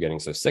imagine a reader getting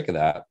so sick of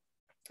that,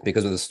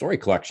 because with a story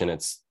collection,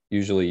 it's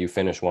usually you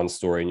finish one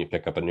story and you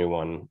pick up a new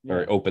one,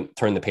 or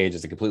turn the page.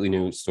 It's a completely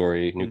new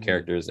story, new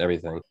characters,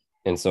 everything.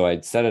 And so I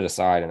set it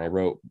aside and I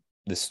wrote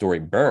this story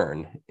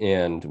Burn,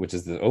 and which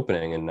is the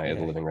opening in Night of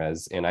the Living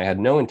Res. And I had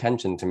no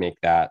intention to make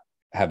that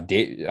have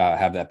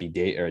that be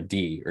D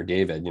or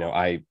David. You know,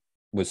 I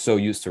was so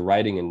used to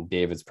writing in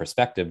David's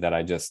perspective that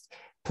I just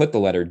put the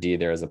letter D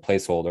there as a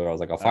placeholder. I was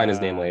like, I'll find his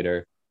name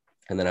later.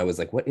 And then I was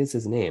like, what is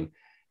his name?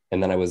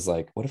 And then I was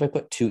like, what if I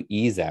put two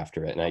E's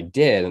after it? And I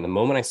did. And the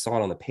moment I saw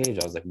it on the page,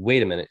 I was like,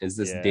 wait a minute, is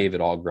this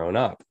David all grown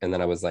up? And then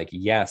I was like,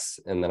 yes.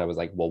 And then I was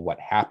like, well, what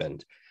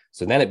happened?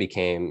 So then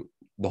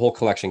the whole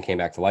collection came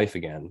back to life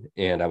again.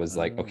 And I was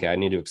like, okay, I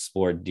need to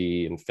explore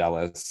D and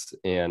Fellis.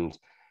 And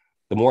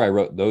the more I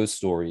wrote those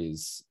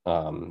stories,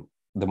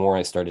 the more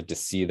I started to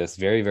see this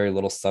very, very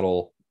little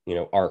subtle,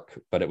 arc,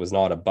 but it was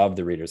not above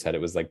the reader's head.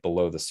 It was like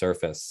below the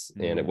surface.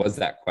 And it was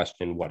that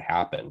question, what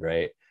happened,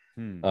 right?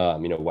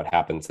 What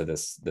happened to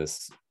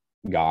this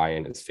guy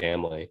and his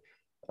family.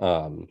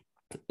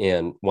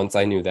 And once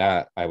I knew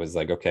that, I was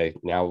like, okay,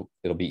 now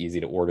it'll be easy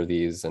to order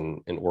these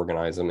and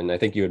organize them. And I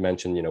think you had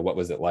mentioned, what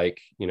was it like,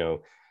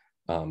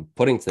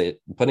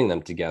 putting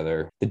them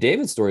together. The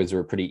David stories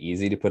were pretty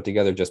easy to put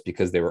together just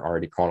because they were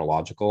already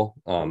chronological.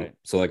 Right.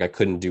 So like I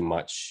couldn't do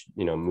much,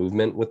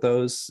 movement with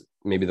those.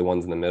 Maybe the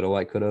ones in the middle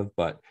I could have,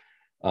 but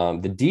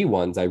the D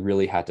ones, I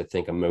really had to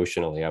think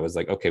emotionally. I was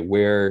like, okay,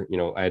 where,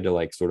 I had to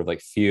like sort of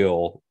like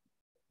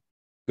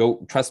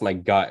go trust my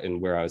gut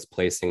and where I was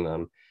placing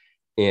them.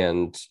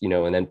 And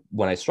and then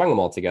when I strung them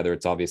all together,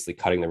 it's obviously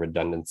cutting the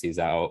redundancies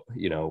out,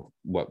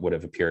 what would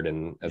have appeared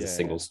in as a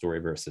single story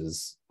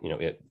versus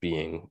it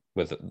being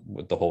with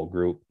the whole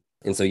group.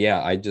 And so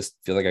I just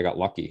feel like I got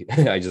lucky.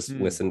 I just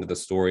listened to the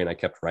story and I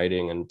kept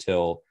writing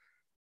until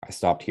I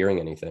stopped hearing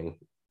anything.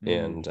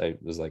 And I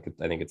was like,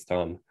 I think it's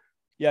done.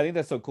 Yeah, I think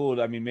that's so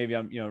cool. I mean, maybe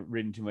I'm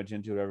reading too much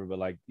into it, whatever, but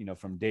like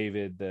from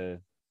David,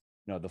 the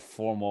the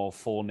formal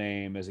full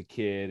name as a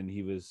kid, and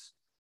he was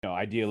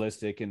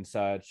idealistic and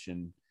such,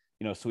 and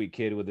sweet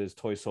kid with his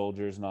toy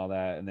soldiers and all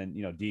that. And then,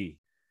 D,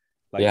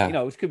 like,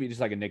 which could be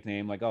just like a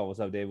nickname, like, oh, what's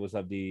up, Dave? What's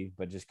up, D?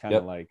 But just kind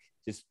of like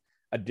just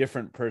a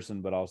different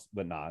person, but also,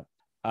 but not.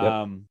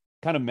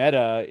 Kind of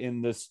meta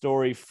in the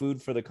story,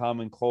 Food for the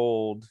Common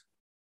Cold.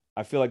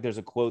 I feel like there's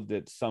a quote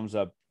that sums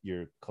up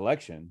your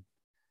collection.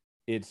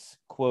 It's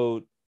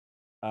quote,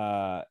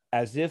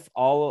 as if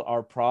all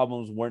our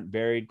problems weren't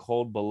buried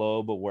cold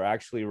below, but were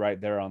actually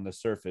right there on the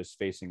surface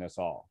facing us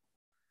all.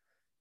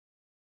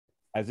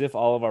 As if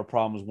all of our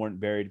problems weren't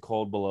buried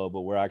cold below,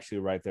 but we're actually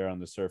right there on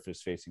the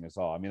surface facing us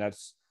all. I mean,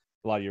 that's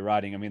a lot of your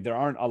writing. I mean, there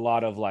aren't a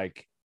lot of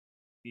like,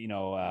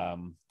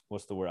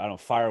 what's the word? I don't know,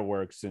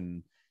 fireworks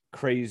and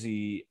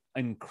crazy,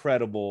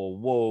 incredible,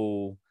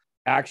 whoa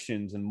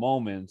actions and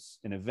moments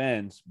and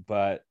events,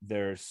 but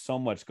there's so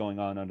much going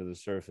on under the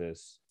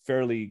surface,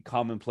 fairly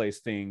commonplace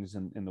things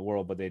in the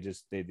world, but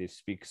they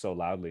speak so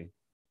loudly.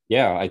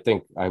 Yeah, I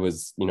think I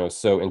was,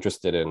 so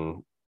interested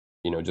in,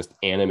 just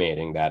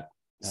animating that.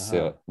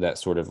 So that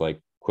sort of like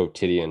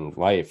quotidian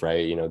life,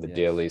 right?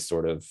 Daily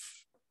sort of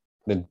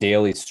the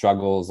daily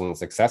struggles and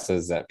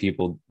successes that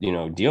people,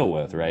 deal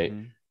with, right?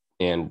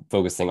 And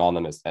focusing on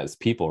them as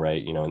people,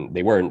 right? And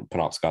they weren't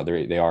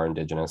Penobscot, they are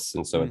Indigenous.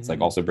 And so it's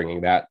like also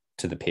bringing that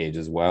to the page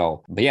as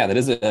well. But yeah, I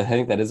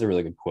think that is a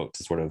really good quote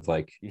to sort of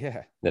like,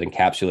 that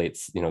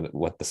encapsulates,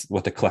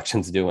 what the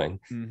collection's doing.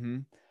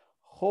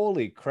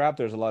 Holy crap.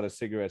 There's a lot of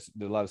cigarettes,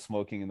 there's a lot of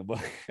smoking in the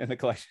book, in the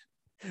collection.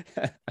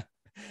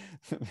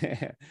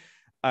 Man.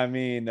 I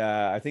mean,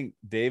 I think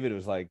David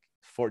was like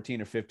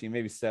 14 or 15,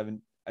 maybe 7.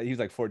 He was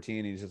like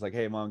 14. He's just like,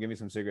 hey, Mom, give me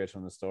some cigarettes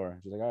from the store.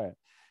 She's like, all right.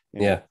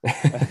 Yeah.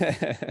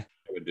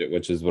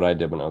 Which is what I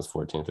did when I was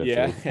 14, 15.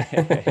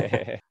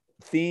 Yeah.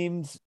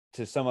 Themes,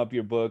 to sum up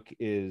your book,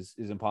 is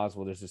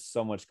impossible. There's just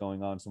so much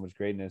going on, so much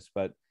greatness.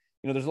 But,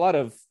 there's a lot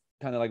of,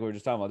 kind of like we were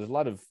just talking about, there's a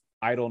lot of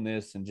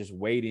idleness and just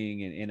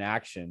waiting and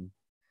inaction.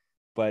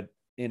 But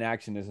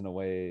inaction isn't a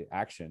way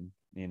action,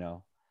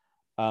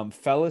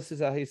 Fellas, is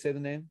that how you say the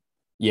name?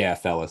 Yeah,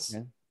 Fellas.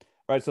 Yeah.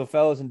 Right. So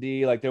Fellas and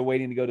D, like, they're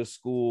waiting to go to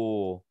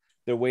school.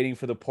 They're waiting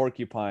for the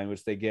porcupine,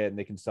 which they get and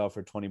they can sell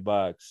for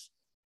 $20.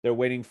 They're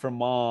waiting for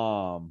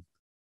Mom,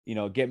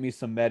 get me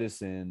some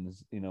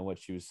medicines, what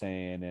she was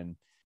saying. And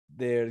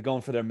they're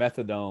going for their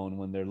methadone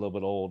when they're a little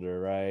bit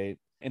older, right?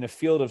 In a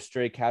field of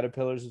stray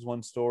caterpillars is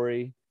one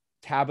story.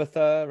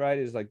 Tabitha, right,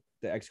 is like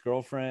the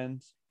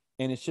ex-girlfriend.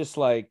 And it's just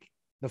like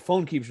the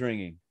phone keeps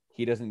ringing.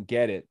 He doesn't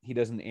get it. He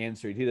doesn't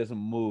answer it. He doesn't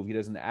move. He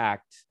doesn't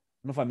act.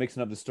 I don't know if I'm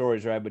mixing up the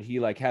stories, right? But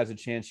he like has a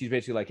chance. She's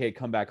basically like, hey,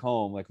 come back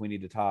home. Like, we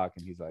need to talk.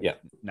 And he's like,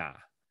 nah.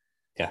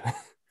 Yeah.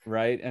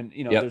 Right. And,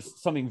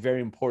 there's something very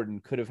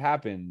important could have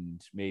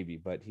happened maybe,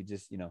 but he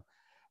just,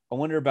 I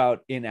wonder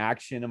about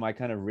inaction. Am I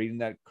kind of reading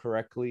that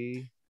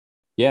correctly?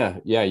 Yeah,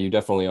 you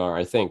definitely are.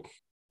 I think,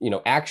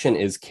 action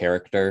is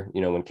character,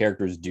 when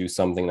characters do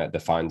something that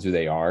defines who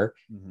they are,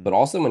 but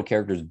also when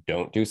characters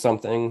don't do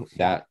something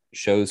that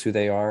shows who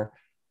they are.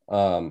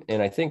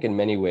 And I think in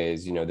many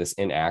ways, this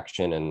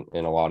inaction and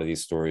in a lot of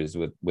these stories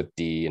with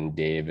Dee and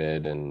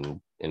David and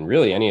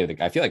really any of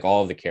I feel like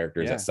all of the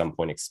characters at some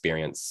point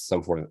experience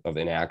some form of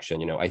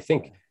inaction. I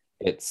think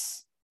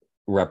it's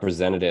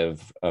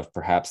representative of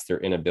perhaps their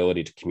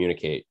inability to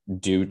communicate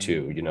due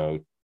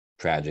to,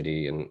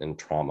 tragedy and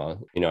trauma.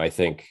 I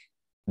think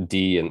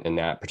D in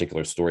that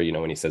particular story,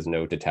 when he says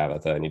no to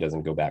Tabitha and he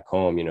doesn't go back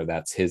home,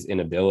 that's his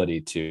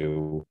inability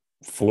to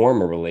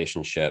form a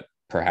relationship,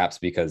 perhaps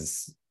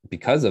because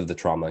of the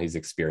trauma he's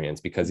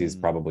experienced, because he's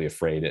probably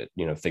afraid it,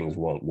 things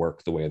won't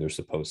work the way they're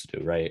supposed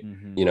to, right?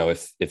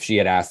 If she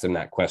had asked him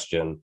that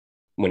question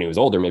when he was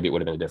older, maybe it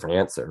would have been a different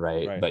answer,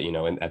 right? But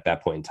at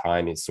that point in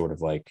time, he's sort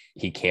of like,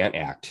 he can't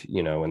act,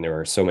 and there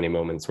are so many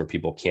moments where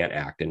people can't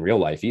act in real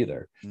life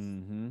either.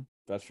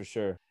 That's for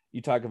sure.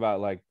 You talk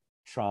about like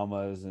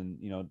traumas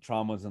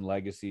and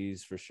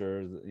legacies, for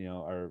sure,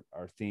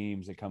 are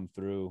themes that come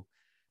through.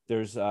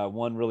 There's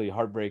one really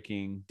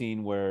heartbreaking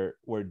scene where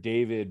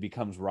David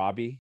becomes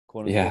Robbie,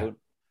 quote Yeah. unquote.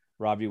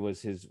 Robbie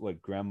was his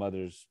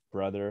grandmother's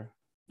brother,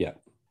 Yeah.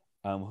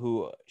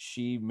 who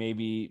she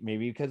maybe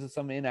because of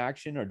some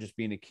inaction or just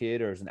being a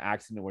kid, or it was an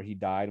accident where he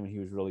died when he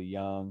was really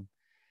young.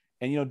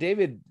 And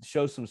David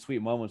shows some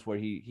sweet moments where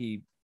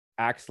he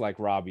acts like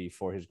Robbie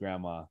for his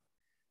grandma,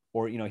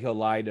 or he'll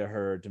lie to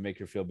her to make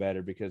her feel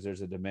better because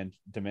there's a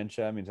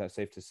dementia. I mean, is that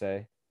safe to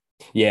say?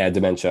 Yeah.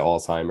 Dementia,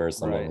 Alzheimer's,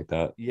 something Right. like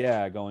that.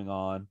 Yeah, going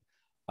on.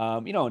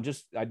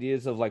 Just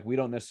ideas of like we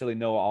don't necessarily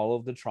know all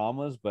of the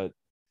traumas, but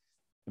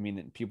I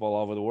mean, people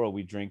all over the world,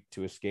 we drink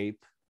to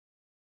escape.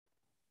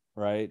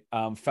 Right.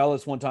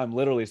 Fellas one time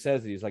literally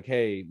says he's like,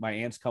 "Hey, my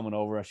aunt's coming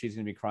over. She's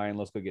gonna be crying.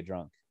 Let's go get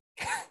drunk."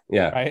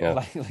 Yeah. Right. Yeah.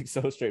 Like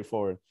so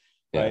straightforward.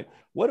 Yeah. Right.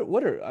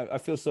 What are I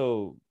feel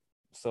so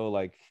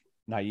like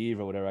naive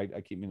or whatever.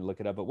 I keep meaning to look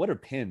it up, but what are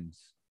pins?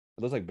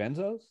 Are those like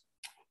benzos?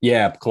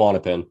 Yeah.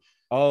 Klonopin.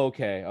 Oh,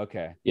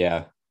 okay.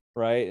 Yeah.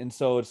 Right. And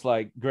so it's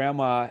like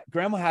grandma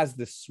has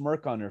this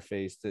smirk on her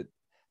face that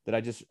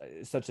I just,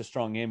 it's such a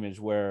strong image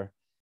where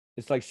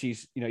it's like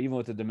she's, even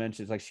with the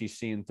dementia, it's like she's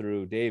seeing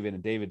through David,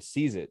 and David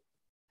sees it.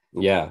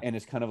 Yeah. And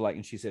it's kind of like,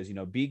 and she says,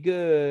 be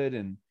good.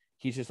 And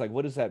he's just like,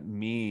 what does that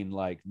mean?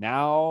 Like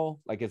now,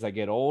 like as I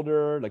get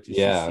older, like does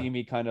she Yeah. see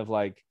me kind of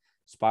like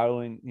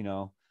spiraling,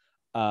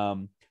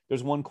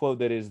 there's one quote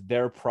that is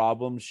their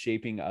problems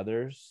shaping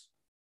others,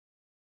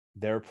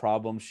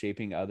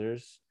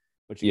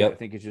 which again, I Yep.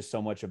 think is just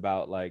so much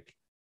about like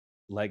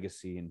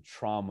legacy and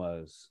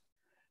traumas,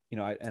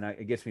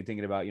 it gets me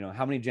thinking about,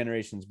 how many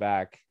generations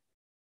back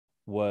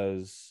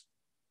was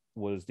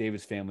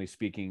David's family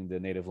speaking the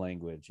native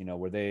language?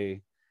 Were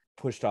they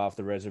pushed off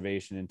the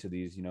reservation into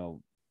these,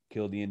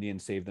 kill the Indian,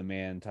 save the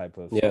man type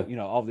of, Yeah.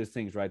 all these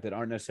things, right, that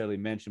aren't necessarily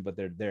mentioned, but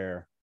they're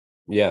there.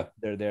 Yeah.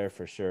 They're there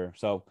for sure.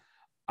 So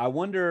I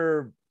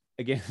wonder,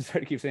 again,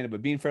 sorry to keep saying it,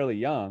 but being fairly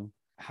young,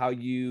 how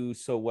you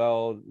so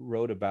well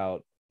wrote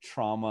about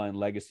trauma and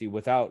legacy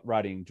without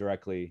writing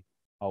directly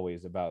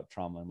always about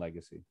trauma and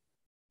legacy.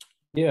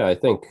 Yeah. I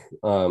think,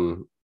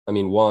 I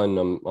mean, one,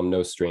 I'm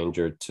no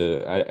stranger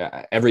to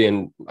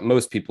and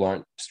most people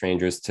aren't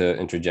strangers to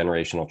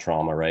intergenerational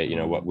trauma, right?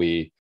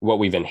 What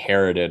we've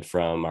inherited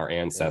from our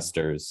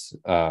ancestors,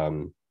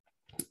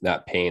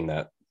 that pain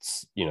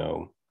that's,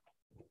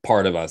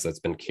 part of us that's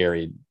been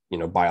carried,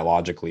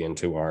 biologically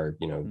into our,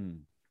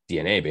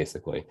 DNA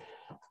basically.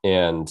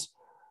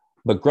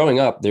 But growing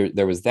up,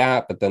 there was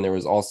that, but then there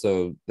was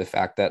also the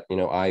fact that,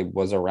 I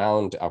was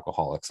around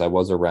alcoholics, I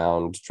was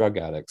around drug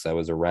addicts, I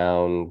was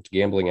around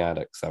gambling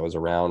addicts, I was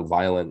around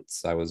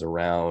violence, I was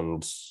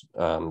around,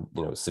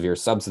 severe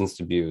substance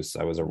abuse,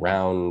 I was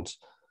around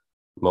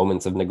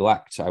moments of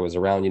neglect, I was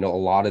around, a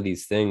lot of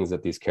these things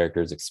that these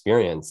characters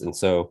experience. And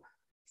so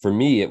for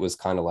me, it was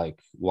kind of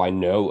like, well, I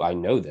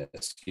know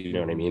this,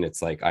 what I mean?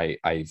 It's like,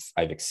 I've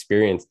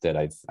experienced it.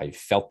 I've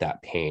felt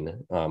that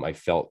pain. I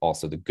felt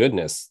also the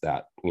goodness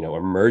that,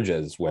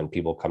 emerges when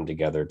people come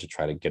together to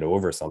try to get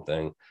over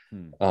something.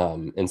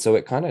 And so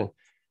it kind of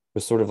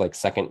was sort of like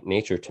second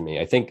nature to me.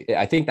 I think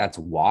that's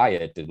why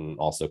it didn't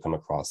also come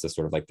across as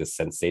sort of like this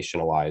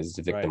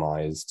sensationalized,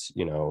 victimized,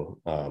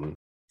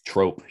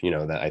 trope,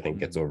 that I think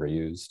gets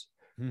overused.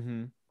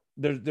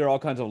 There are all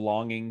kinds of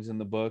longings in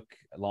the book,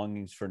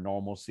 longings for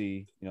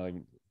normalcy. The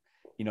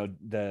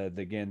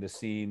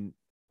scene,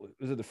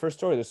 was it the first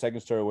story or the second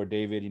story where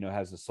David,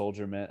 has the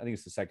soldier man? I think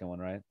it's the second one,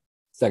 right?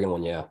 Second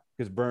one, yeah.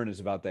 Because Burn is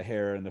about the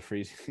hair and the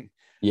freezing.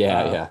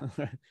 Yeah.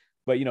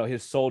 But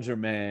his soldier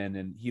man,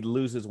 and he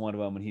loses one of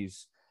them, and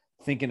he's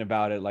thinking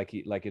about it like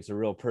it's a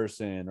real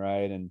person,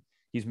 right? And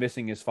he's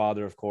missing his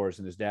father, of course,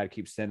 and his dad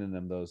keeps sending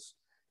them those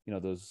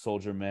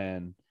soldier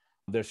men.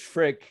 There's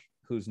Frick,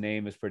 whose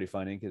name is pretty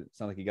funny because it's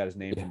not like he got his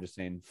name from just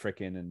saying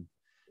frickin' and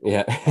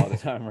all the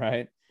time,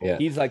 right? Yeah.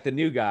 He's like the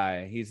new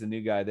guy. He's the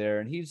new guy there,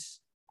 and he's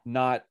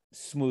not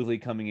smoothly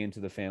coming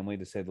into the family,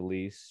 to say the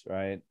least,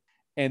 right?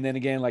 And then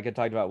again, like I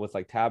talked about with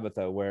like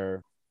Tabitha,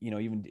 where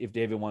even if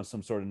David wants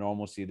some sort of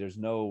normalcy, there's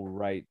no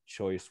right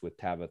choice with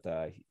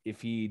Tabitha.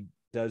 If he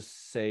does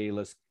say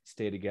let's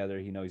stay together,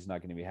 he's not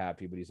going to be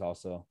happy, but he's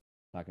also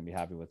not going to be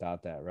happy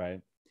without that,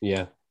 right?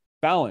 Yeah.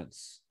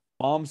 Balance.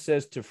 Mom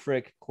says to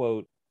Frick,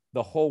 quote,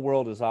 "The whole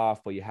world is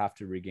off, but you have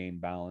to regain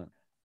balance."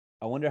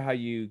 I wonder how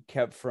you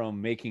kept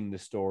from making the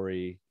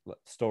stories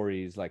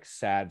like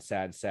sad,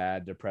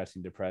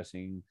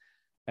 depressing,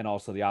 and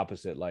also the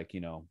opposite, like,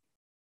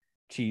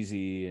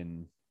 cheesy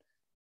and,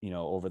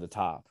 over the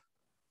top.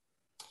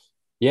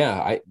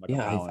 Yeah.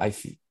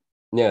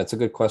 It's a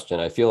good question.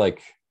 I feel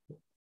like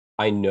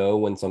I know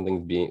when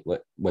something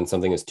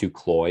is too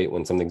cloy,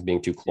 when something's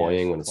being too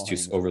cloying, when it's too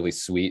overly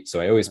sweet. So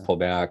I always pull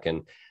back,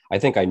 and I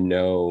think I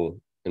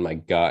know in my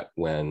gut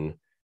when,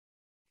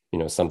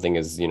 something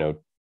is,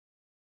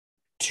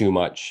 too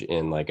much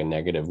in like a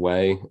negative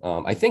way.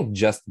 I think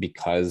just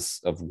because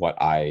of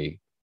what I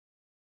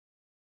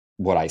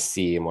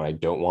see and what I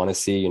don't want to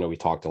see. We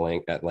talked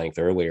at length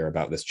earlier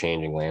about this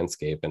changing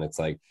landscape, and it's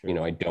like,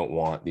 I don't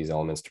want these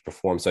elements to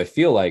perform. So I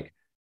feel like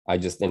I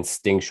just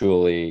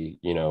instinctually,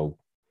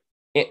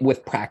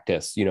 with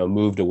practice,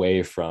 moved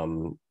away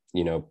from,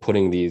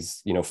 putting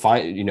these,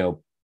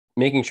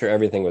 making sure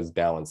everything was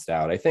balanced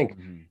out. I think,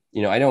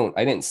 I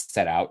didn't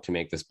set out to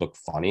make this book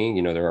funny.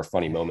 There are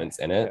funny moments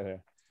in it,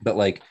 but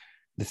like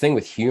the thing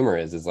with humor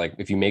is like,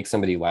 if you make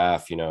somebody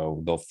laugh,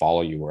 they'll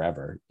follow you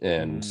wherever.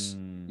 And,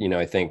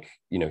 I think,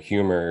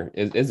 humor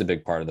is a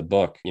big part of the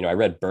book. I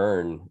read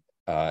Burn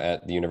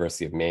at the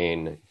University of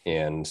Maine,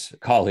 and a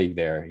colleague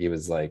there, he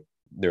was like,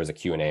 there was a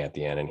Q&A at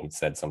the end, and he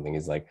said something.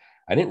 He's like,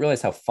 I didn't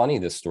realize how funny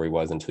this story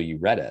was until you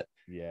read it.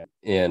 Yeah.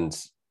 And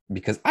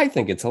because I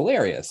think it's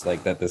hilarious,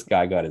 like that this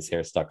guy got his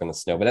hair stuck in the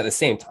snow. But at the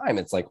same time,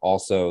 it's like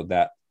also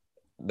that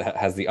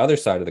has the other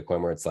side of the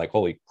coin where it's like,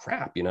 holy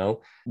crap,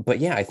 But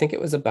yeah, I think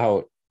it was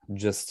about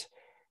just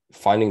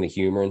finding the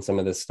humor in some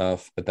of this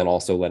stuff, but then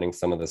also letting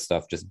some of the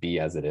stuff just be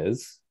as it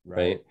is.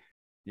 Right.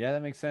 Yeah,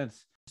 that makes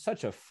sense.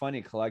 Such a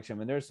funny collection. I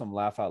mean, there's some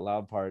laugh out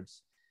loud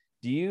parts.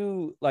 Do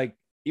you like,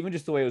 even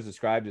just the way it was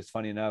described is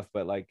funny enough,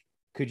 but like,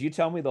 could you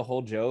tell me the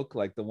whole joke?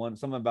 Like the one,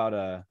 something about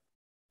a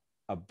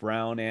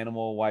brown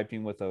animal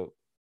wiping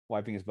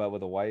his butt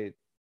with a white.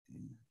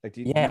 Like,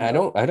 I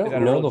don't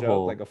know the joke,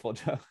 whole, like a full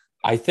joke.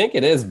 I think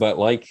it is, but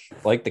like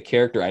the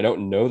character, I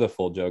don't know the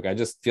full joke. I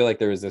just feel like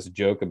there was this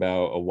joke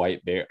about a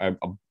white bear,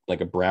 like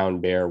a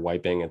brown bear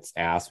wiping its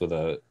ass with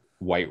a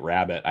white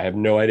rabbit. I have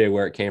no idea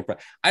where it came from.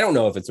 I don't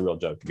know if it's a real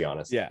joke, to be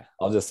honest. Yeah,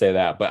 I'll just say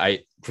that. But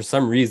for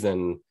some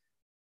reason,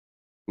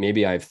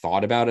 maybe I've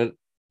thought about it.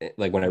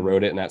 Like when I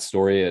wrote it in that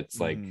story, it's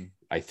like,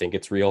 I think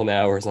it's real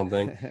now or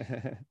something.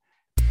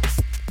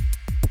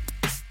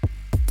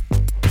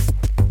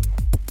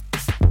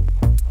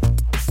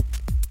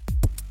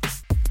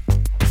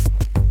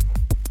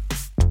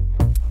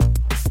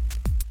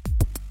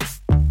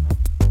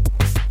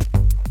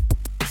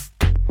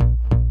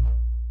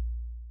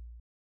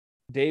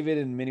 David,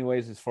 in many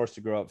ways, is forced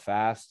to grow up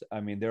fast.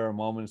 I mean, there are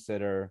moments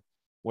where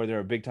there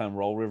are big time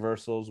role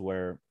reversals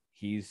where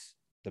he's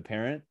the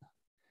parent,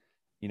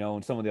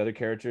 and some of the other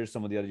characters,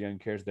 some of the other young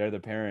characters, they're the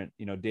parent.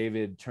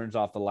 David turns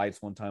off the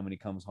lights one time when he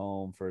comes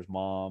home for his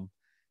mom.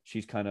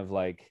 She's kind of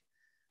like,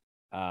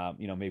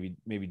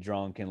 maybe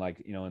drunk and like,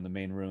 in the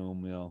main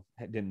room,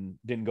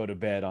 didn't go to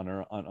bed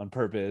on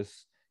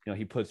purpose.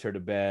 He puts her to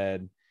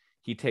bed.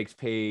 He takes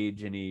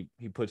Paige and he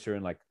puts her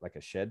in like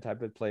a shed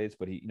type of place,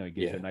 but he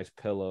gives her nice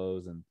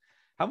pillows. And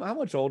how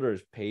much older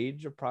is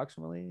Paige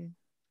approximately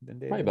than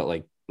David? Probably about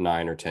like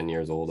 9 or 10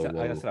 years older.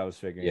 That's what I was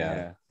figuring.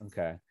 Yeah.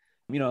 Okay.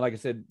 Like I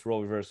said,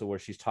 role reversal where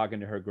she's talking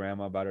to her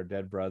grandma about her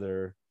dead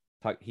brother.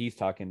 He's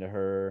talking to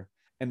her,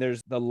 and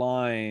there's the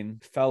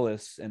line,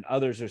 fellas, and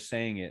others are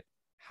saying it.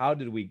 How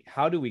do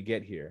we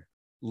get here?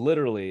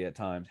 Literally at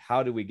times,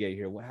 how do we get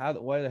here?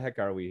 Why the heck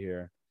are we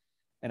here?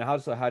 And how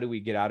do we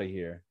get out of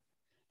here?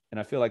 And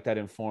I feel like that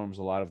informs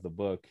a lot of the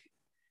book.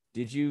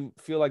 Did you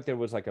feel like there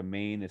was like a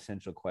main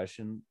essential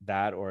question,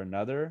 that or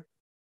another,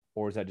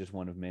 or is that just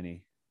one of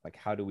many? Like,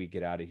 how do we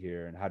get out of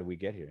here and how do we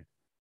get here?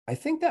 I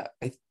think that,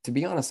 to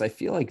be honest, I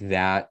feel like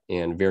that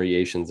and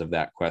variations of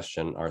that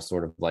question are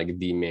sort of like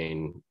the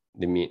main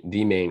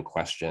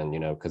question,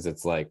 because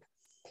it's like,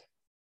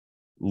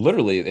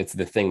 literally it's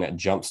the thing that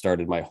jump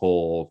started my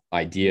whole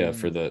idea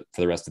for the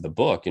rest of the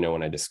book.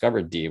 When I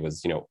discovered D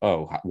was,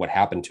 what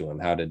happened to him?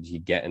 How did he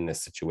get in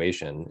this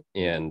situation?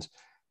 And,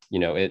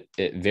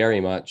 it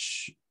very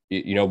much,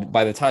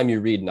 by the time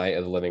you read Night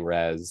of the Living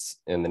Res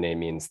and the name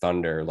means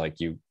thunder, like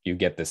you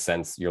get the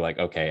sense, you're like,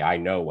 okay, I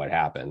know what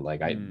happened.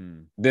 Like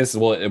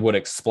it would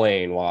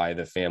explain why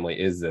the family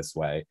is this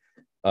way.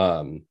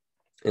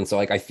 And so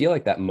like I feel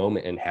like that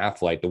moment in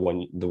Half-Light, the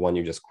one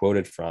you just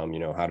quoted from,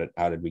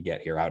 how did we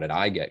get here? How did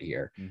I get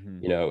here?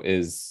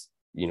 Is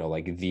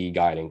like the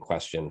guiding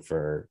question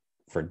for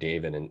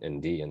David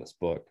and Dee in this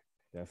book.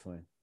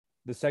 Definitely.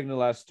 The second to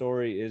last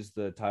story is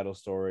the title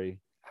story.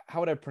 How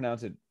would I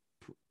pronounce it?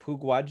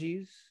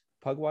 Pugwajees?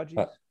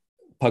 Pugwajees?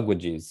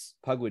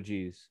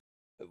 Pugwajees.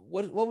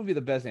 What would be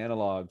the best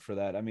analog for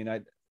that? I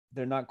mean,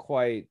 they're not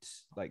quite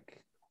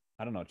like,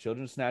 I don't know,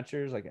 children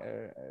snatchers. Like,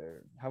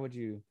 how would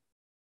you?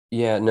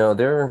 Yeah, no,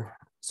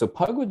 so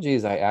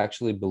Pugwajees, I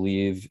actually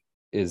believe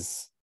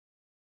it's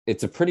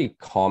a pretty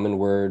common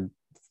word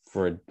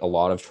for a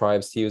lot of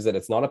tribes to use it.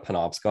 It's not a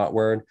Penobscot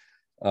word.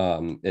 I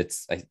feel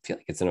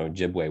like it's an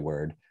Ojibwe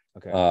word,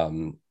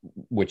 okay.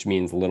 Which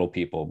means little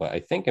people. But I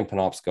think in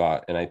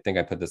Penobscot, and I think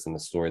I put this in the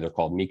story, they're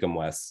called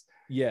Mi'kmaq.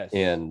 Yes.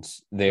 And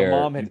the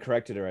mom had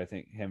corrected her, I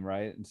think, him,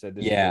 right? And said,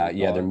 they're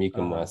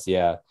Mi'kmaq.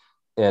 Yeah.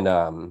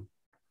 And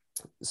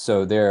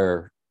so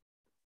they're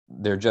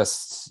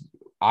just,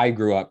 I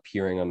grew up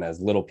hearing them as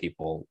little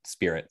people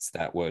spirits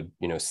that would,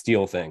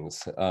 steal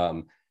things.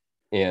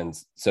 And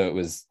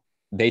so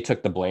they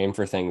took the blame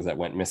for things that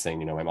went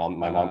missing. My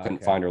mom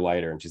couldn't find her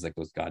lighter, and she's like,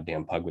 those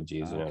goddamn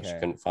Pugwajees. She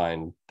couldn't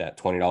find that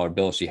 $20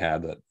 bill she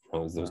had that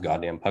was those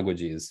goddamn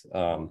Pugwajees.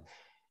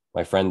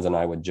 My friends and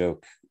I would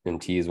joke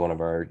and tease one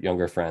of our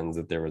younger friends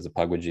that there was a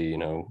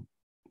Pugwajee,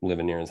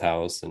 living near his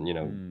house, and,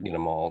 get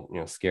them all,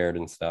 scared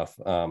and stuff.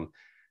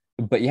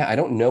 But yeah, I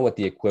don't know what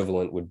the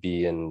equivalent would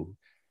be in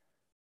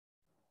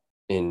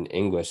in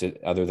English,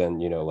 other than,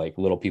 like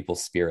little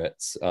people's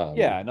spirits.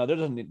 Yeah, no,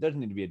 doesn't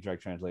need to be a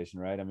direct translation,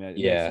 right? I mean, it makes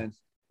Yeah. sense.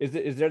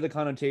 Is there the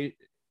connotation?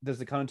 Does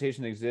the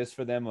connotation exist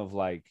for them of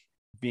like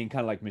being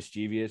kind of like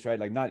mischievous, right?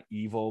 Like not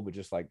evil, but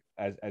just like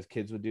as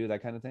kids would do,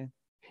 that kind of thing.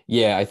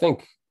 Yeah, I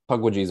think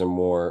Pugwagees are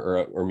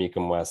more, or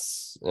Meekum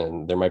Wests,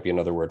 and there might be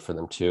another word for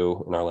them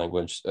too in our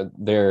language.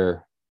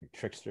 They're Like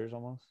tricksters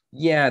almost.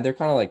 Yeah, they're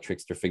kind of like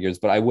trickster figures,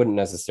 but I wouldn't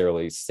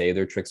necessarily say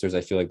they're tricksters.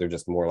 I feel like they're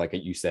just more like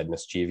you said,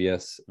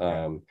 mischievous.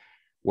 Okay.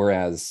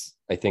 Whereas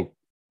I think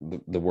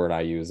the word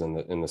I use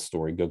in the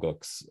story,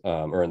 Gugooks,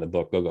 or in the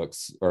book,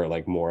 Gugooks, are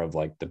like more of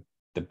like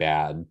the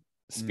bad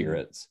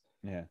spirits.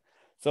 Yeah.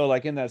 So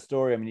like in that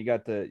story, I mean, you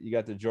got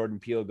the Jordan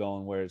Peele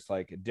going where it's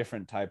like a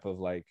different type of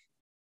like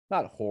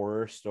not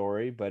horror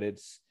story, but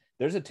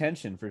there's a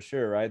tension for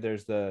sure, right?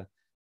 There's the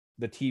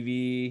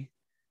TV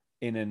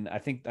I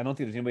don't think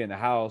there's anybody in the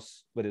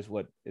house, but it's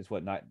what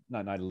not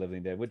Night of the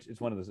Living Dead, which is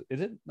one of those. Is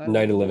it Night of the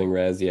Night of Living Dead? Living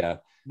Res, yeah.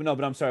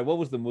 But I'm sorry. What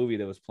was the movie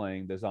that was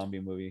playing the zombie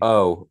movie?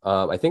 Oh,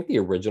 I think the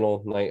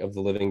original Night of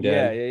the Living Yeah,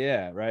 Dead. yeah,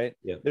 yeah. Right.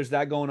 Yeah. There's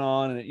that going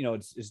on, and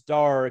it's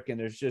dark, and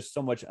there's just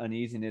so much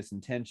uneasiness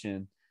and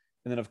tension.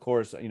 And then, of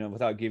course,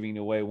 without giving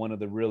away, one of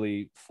the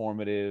really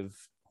formative,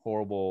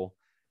 horrible,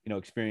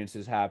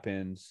 experiences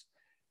happens,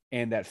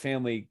 and that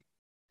family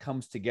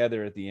comes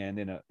together at the end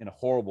in a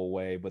horrible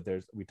way. But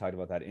we talked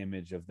about that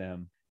image of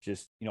them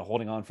just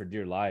holding on for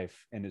dear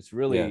life, and it's Yeah.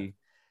 really,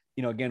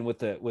 again with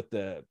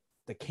the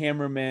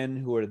cameramen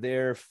who are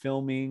there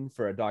filming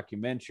for a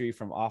documentary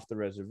from off the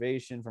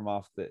reservation, from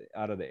out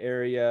of the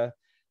area.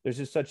 There's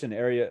just such an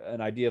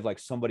idea of like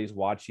somebody's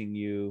watching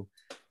you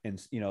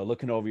and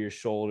looking over your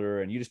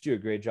shoulder, and you just do a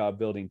great job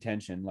building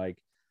tension.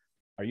 Like,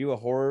 are you a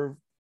horror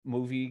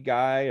movie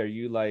guy? Are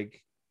you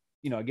like,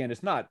 again,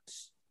 it's not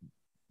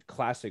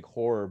classic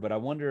horror, but I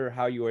wonder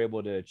how you were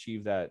able to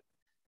achieve that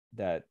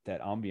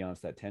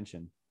ambiance, that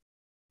tension.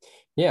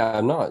 Yeah,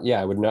 I'm not.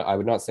 Yeah, I would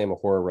not say I'm a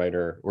horror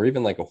writer or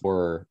even like a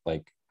horror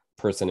like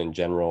person in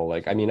general.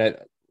 Like, I mean,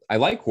 I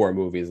like horror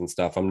movies and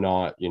stuff. I'm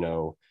not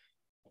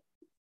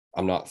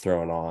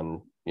throwing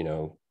on,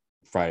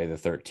 Friday the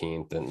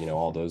 13th and,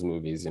 all those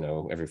movies,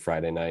 every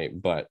Friday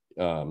night. But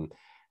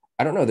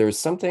I don't know. There was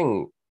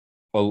something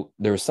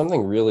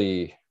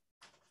really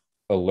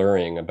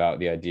alluring about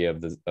the idea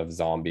of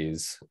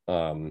zombies,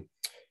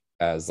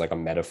 as like a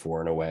metaphor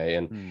in a way.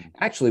 And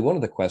actually, one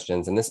of the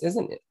questions, and this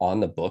isn't on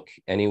the book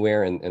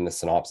anywhere in the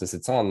synopsis,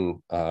 it's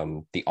on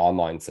the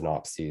online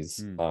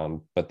synopses.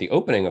 But the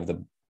opening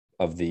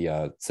of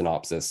the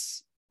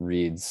synopsis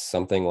reads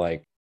something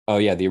like, "Oh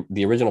yeah,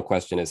 the original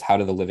question is, how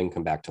do the living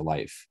come back to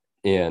life?"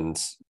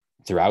 And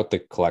throughout the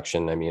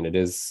collection, I mean,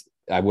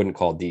 I wouldn't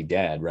call D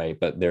dead, right?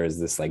 But there is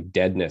this like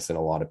deadness in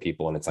a lot of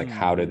people, and it's like,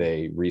 how do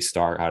they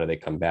restart? How do they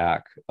come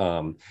back?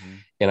 And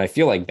I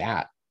feel like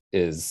that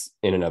is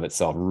in and of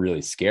itself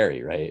really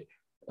scary, right?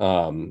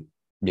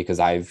 Because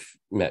I've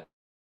met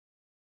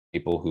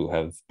people who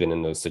have been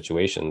in those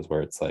situations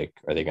where it's like,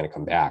 are they going to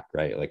come back,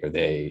 right? Like, are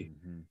they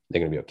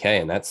going to be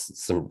okay? And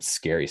that's some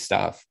scary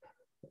stuff.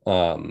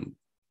 And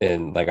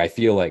like, I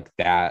feel like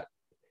that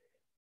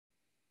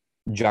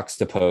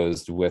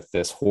juxtaposed with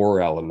this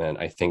horror element,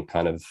 I think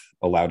kind of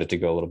allowed it to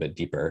go a little bit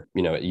deeper.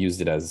 It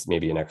used it as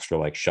maybe an extra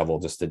like shovel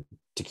just to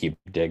keep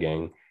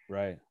digging.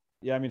 Right.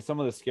 Yeah. I mean, some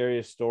of the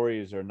scariest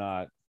stories are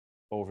not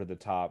over the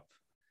top,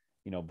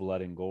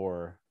 blood and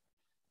gore.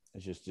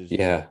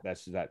 Yeah.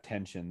 That's that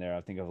tension there.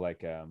 I think of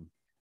like,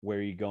 Where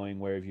Are You Going?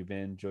 Where Have You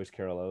Been? Joyce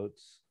Carol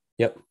Oates.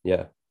 Yep.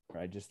 Yeah.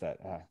 Right. Just that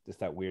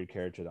weird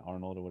character, the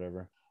Arnold or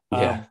whatever.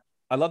 Yeah.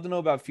 I'd love to know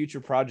about future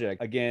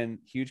projects. Again,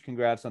 huge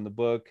congrats on the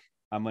book.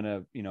 I'm going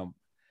to,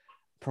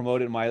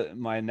 promote it in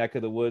my neck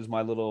of the woods,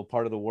 my little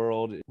part of the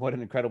world. What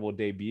an incredible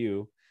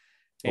debut.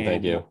 Well,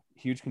 thank you.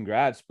 Huge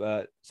congrats.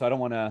 But so I don't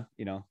want to,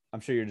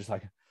 I'm sure you're just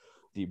like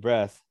deep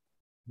breath,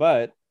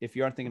 but if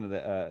you aren't thinking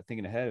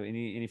ahead,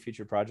 any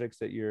future projects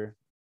that you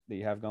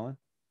have going?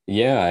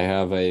 Yeah, I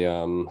have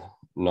a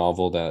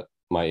novel that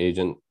my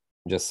agent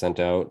just sent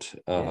out.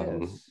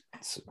 Yes.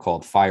 It's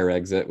called Fire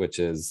Exit, which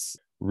is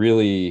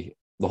really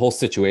the whole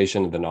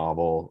situation of the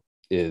novel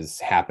is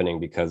happening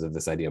because of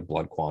this idea of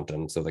blood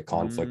quantum. So the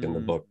conflict in the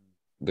book,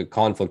 the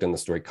conflict in the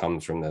story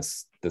comes from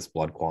this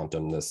blood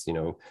quantum, this,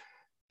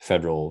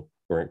 federal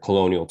or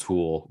colonial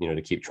tool,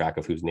 to keep track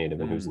of who's native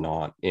and who's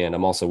not. And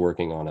I'm also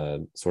working on a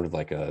sort of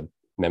like a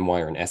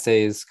memoir and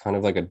essays, kind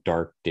of like a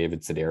dark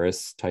David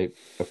Sedaris type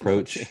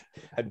approach.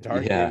 A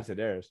dark David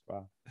Sedaris.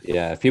 Wow.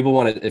 Yeah. If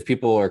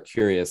people are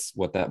curious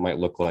what that might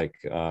look like,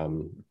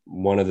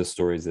 one of the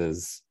stories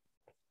is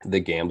The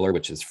Gambler,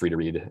 which is free to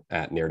read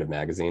at Narrative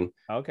Magazine.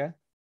 Okay.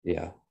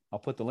 Yeah. I'll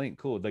put the link.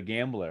 Cool. The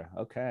Gambler.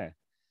 Okay.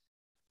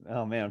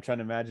 Oh man, I'm trying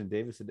to imagine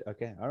David.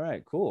 Okay. All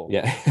right. Cool.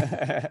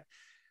 Yeah.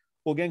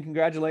 Well, again,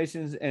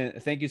 congratulations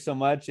and thank you so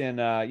much. And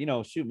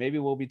shoot, maybe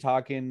we'll be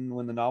talking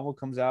when the novel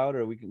comes out,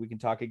 or we can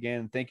talk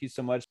again. Thank you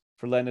so much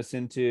for letting us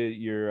into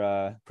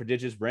your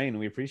prodigious brain.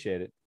 We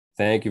appreciate it.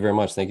 Thank you very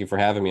much. Thank you for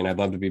having me, and I'd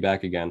love to be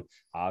back again.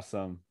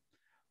 Awesome.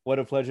 What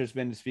a pleasure it's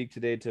been to speak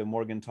today to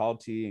Morgan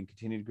Talty, and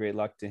continued great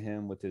luck to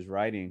him with his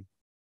writing.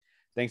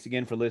 Thanks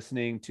again for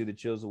listening to the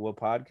Chills at Will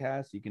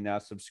podcast. You can now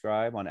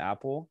subscribe on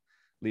Apple,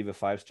 leave a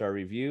 5-star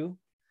review.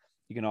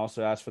 You can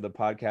also ask for the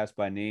podcast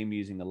by name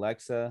using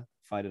Alexa.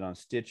 Find it on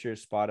Stitcher,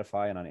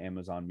 Spotify, and on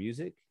Amazon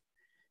Music.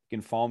 You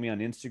can follow me on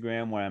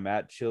Instagram where I'm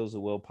at Chills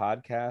at Will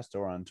Podcast,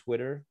 or on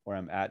Twitter where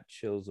I'm at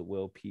Chills at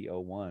Will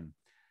PO1.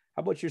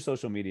 How about your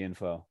social media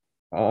info?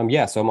 So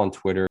I'm on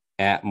Twitter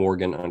at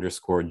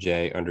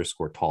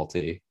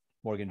Morgan_J_Talty.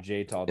 Morgan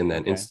J Talty. And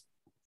then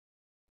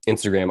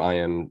Instagram, I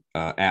am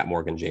at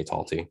Morgan J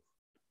Talty.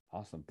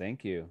 Awesome.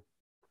 Thank you.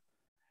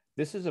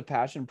 This is a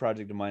passion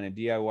project of mine, a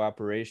DIY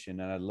operation,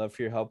 and I'd love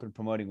for your help in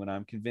promoting what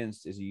I'm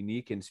convinced is a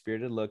unique and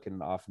spirited look at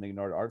an often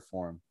ignored art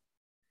form.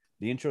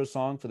 The intro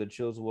song for the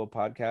Chills at Will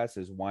podcast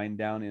is Wind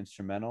Down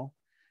Instrumental,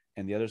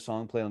 and the other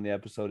song played on the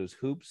episode is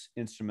Hoops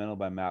Instrumental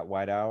by Matt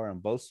Whitehour,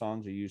 and both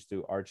songs are used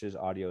through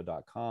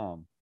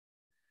archesaudio.com.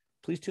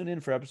 Please tune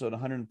in for episode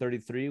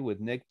 133 with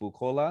Nick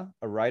Bucola,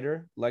 a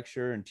writer,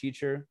 lecturer, and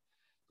teacher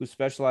who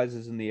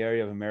specializes in the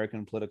area of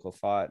American political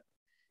thought.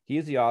 He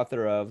is the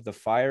author of The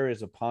Fire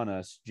is Upon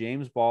Us,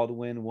 James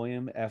Baldwin,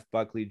 William F.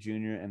 Buckley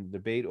Jr., and the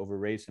Debate Over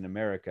Race in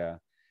America,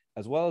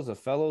 as well as a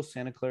fellow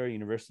Santa Clara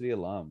University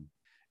alum.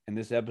 And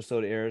this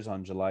episode airs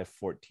on July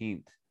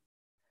 14th.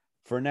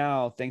 For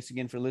now, thanks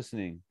again for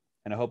listening.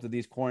 And I hope that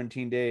these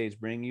quarantine days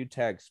bring you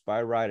texts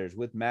by writers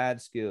with mad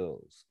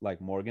skills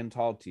like Morgan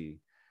Talty,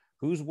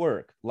 whose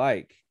work,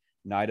 like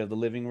Night of the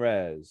Living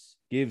Res,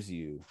 gives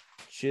you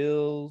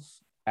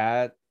chills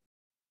at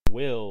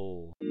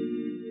will.